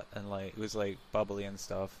hot, and like it was like bubbly and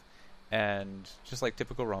stuff, and just like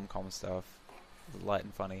typical rom-com stuff, light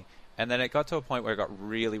and funny. And then it got to a point where it got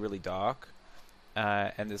really, really dark,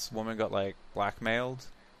 and this woman got like blackmailed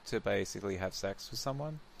to basically have sex with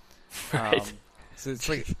someone. Right. So it's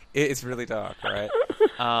like it's really dark, right?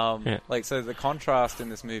 Yeah. Like, so the contrast in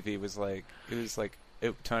this movie was like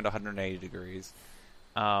it turned 180 degrees,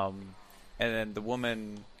 and then the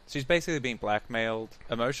woman. She's basically being blackmailed,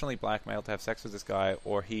 emotionally blackmailed to have sex with this guy,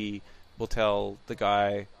 or he will tell the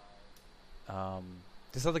guy,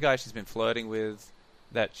 this other guy she's been flirting with,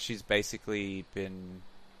 that she's basically been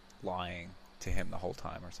lying to him the whole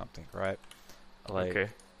time or something, right? Like, Okay.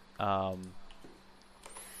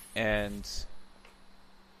 And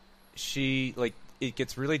she, like, it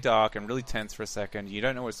gets really dark and really tense for a second. You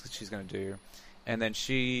don't know what she's going to do. And then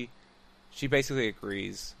she basically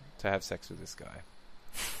agrees to have sex with this guy.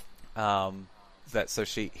 That so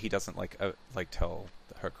he doesn't like tell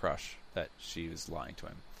her crush that she was lying to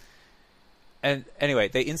him. And anyway,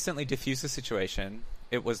 they instantly diffuse the situation.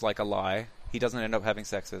 It was like a lie. He doesn't end up having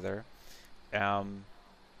sex with her.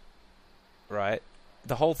 Right?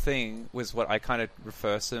 The whole thing was what I kind of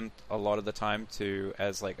refer to a lot of the time to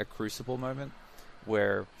as like a crucible moment,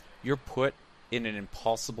 where you're put in an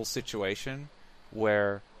impossible situation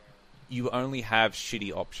where you only have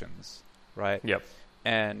shitty options, right? Yep.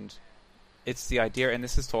 And it's the idea, and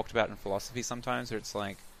this is talked about in philosophy sometimes, where it's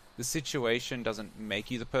like, the situation doesn't make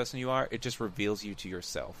you the person you are, it just reveals you to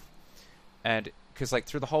yourself. And, because like,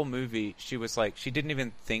 through the whole movie, she was like, she didn't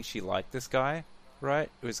even think she liked this guy, right?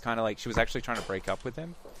 It was kind of like, she was actually trying to break up with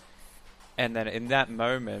him. And then in that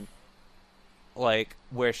moment, like,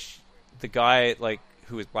 where the guy, like,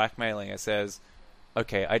 who was blackmailing her says,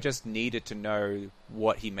 okay, I just needed to know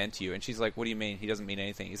what he meant to you. And she's like, what do you mean? He doesn't mean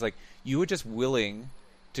anything. He's like, you were just willing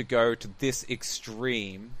to go to this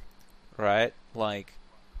extreme, right? Like,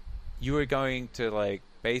 you were going to, like,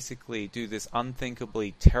 basically do this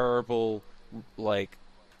unthinkably terrible, like,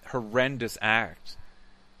 horrendous act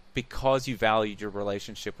because you valued your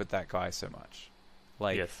relationship with that guy so much.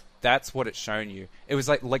 Like, yes. That's what it's shown you. It was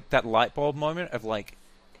like that light bulb moment of, like,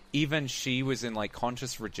 even she was in like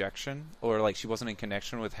conscious rejection, or like she wasn't in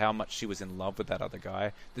connection with how much she was in love with that other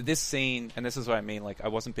guy. This scene, and this is what I mean, like I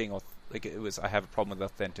wasn't being like it was. I have a problem with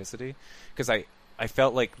authenticity, because I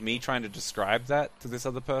felt like me trying to describe that to this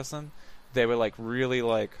other person, they were really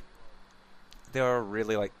like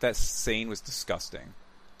that scene was disgusting.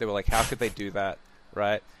 They were like, how could they do that,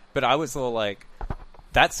 right? But I was all like,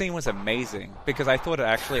 that scene was amazing, because I thought it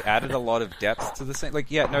actually added a lot of depth to the scene.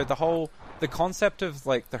 Like, yeah, no, the concept of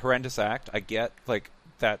like the horrendous act, I get, like,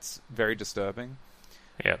 that's very disturbing.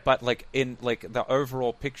 Yeah. But like in like the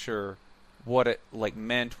overall picture, what it like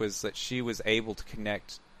meant was that she was able to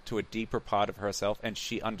connect to a deeper part of herself, and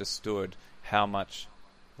she understood how much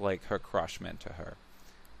like her crush meant to her.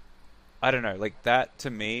 I don't know, like that to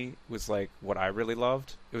me was like what I really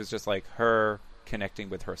loved. It was just like her connecting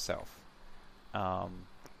with herself.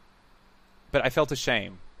 But I felt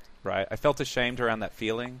ashamed, right? I felt ashamed around that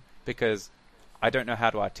feeling, because I don't know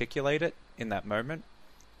how to articulate it in that moment,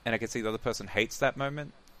 and I can see the other person hates that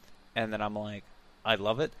moment, and then I'm like, I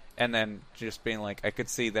love it. and then just being like, I could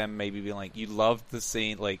see them maybe being like, you loved the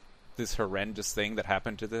scene, like this horrendous thing that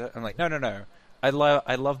happened to the. I'm like, no. I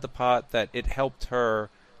love the part that it helped her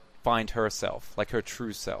find herself, like her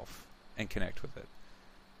true self, and connect with it.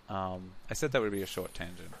 I said that would be a short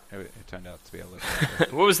tangent. It turned out to be a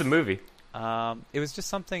little. What was the movie? It was just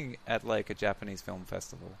something at like a Japanese film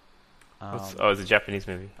festival. It's a Japanese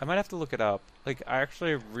movie. I might have to look it up. Like, I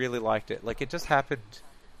actually really liked it. Like, it just happened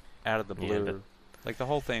out of the blue. Yeah, like, the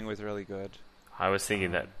whole thing was really good. I was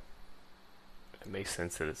thinking that it makes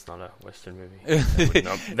sense that it's not a Western movie.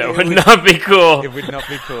 That would not be cool. It would not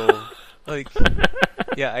be cool. Like,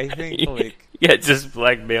 yeah, I think like yeah, just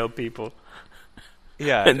black male people.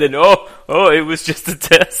 Yeah, and then it was just a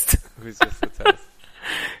test. It was just a test.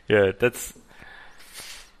 Yeah, that's.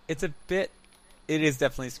 It's a bit. It is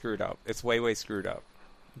definitely screwed up. It's way screwed up.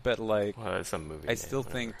 But like, well, it's some movie. I still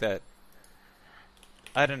think that.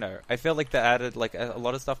 I don't know. I feel like they added like a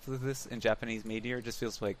lot of stuff to this in Japanese media. It just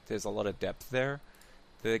feels like there's a lot of depth there.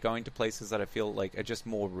 They're going to places that I feel like are just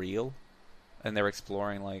more real, and they're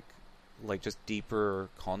exploring like just deeper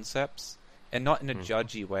concepts, and not in a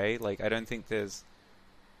judgy way. Like, I don't think there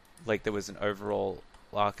was an overall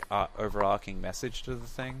overarching message to the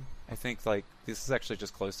thing. I think like this is actually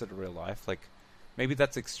just closer to real life. Like, maybe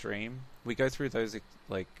that's extreme. We go through those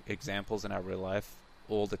like examples in our real life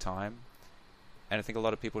all the time, and I think a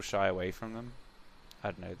lot of people shy away from them.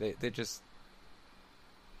 I don't know.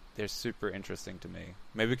 They're super interesting to me.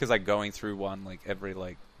 Maybe because I'm going through one like every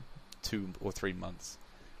like 2 or 3 months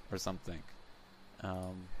or something. Yeah.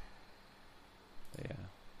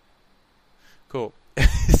 Cool.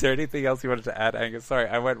 Is there anything else you wanted to add, Angus? Sorry,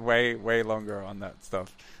 I went way longer on that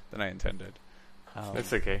stuff than I intended.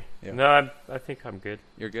 That's okay. Yeah. No, I think I'm good.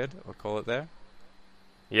 You're good? We'll call it there?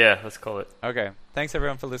 Yeah, let's call it. Okay. Thanks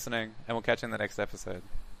everyone for listening, and we'll catch you in the next episode.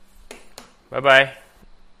 Bye-bye.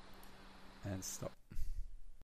 And stop.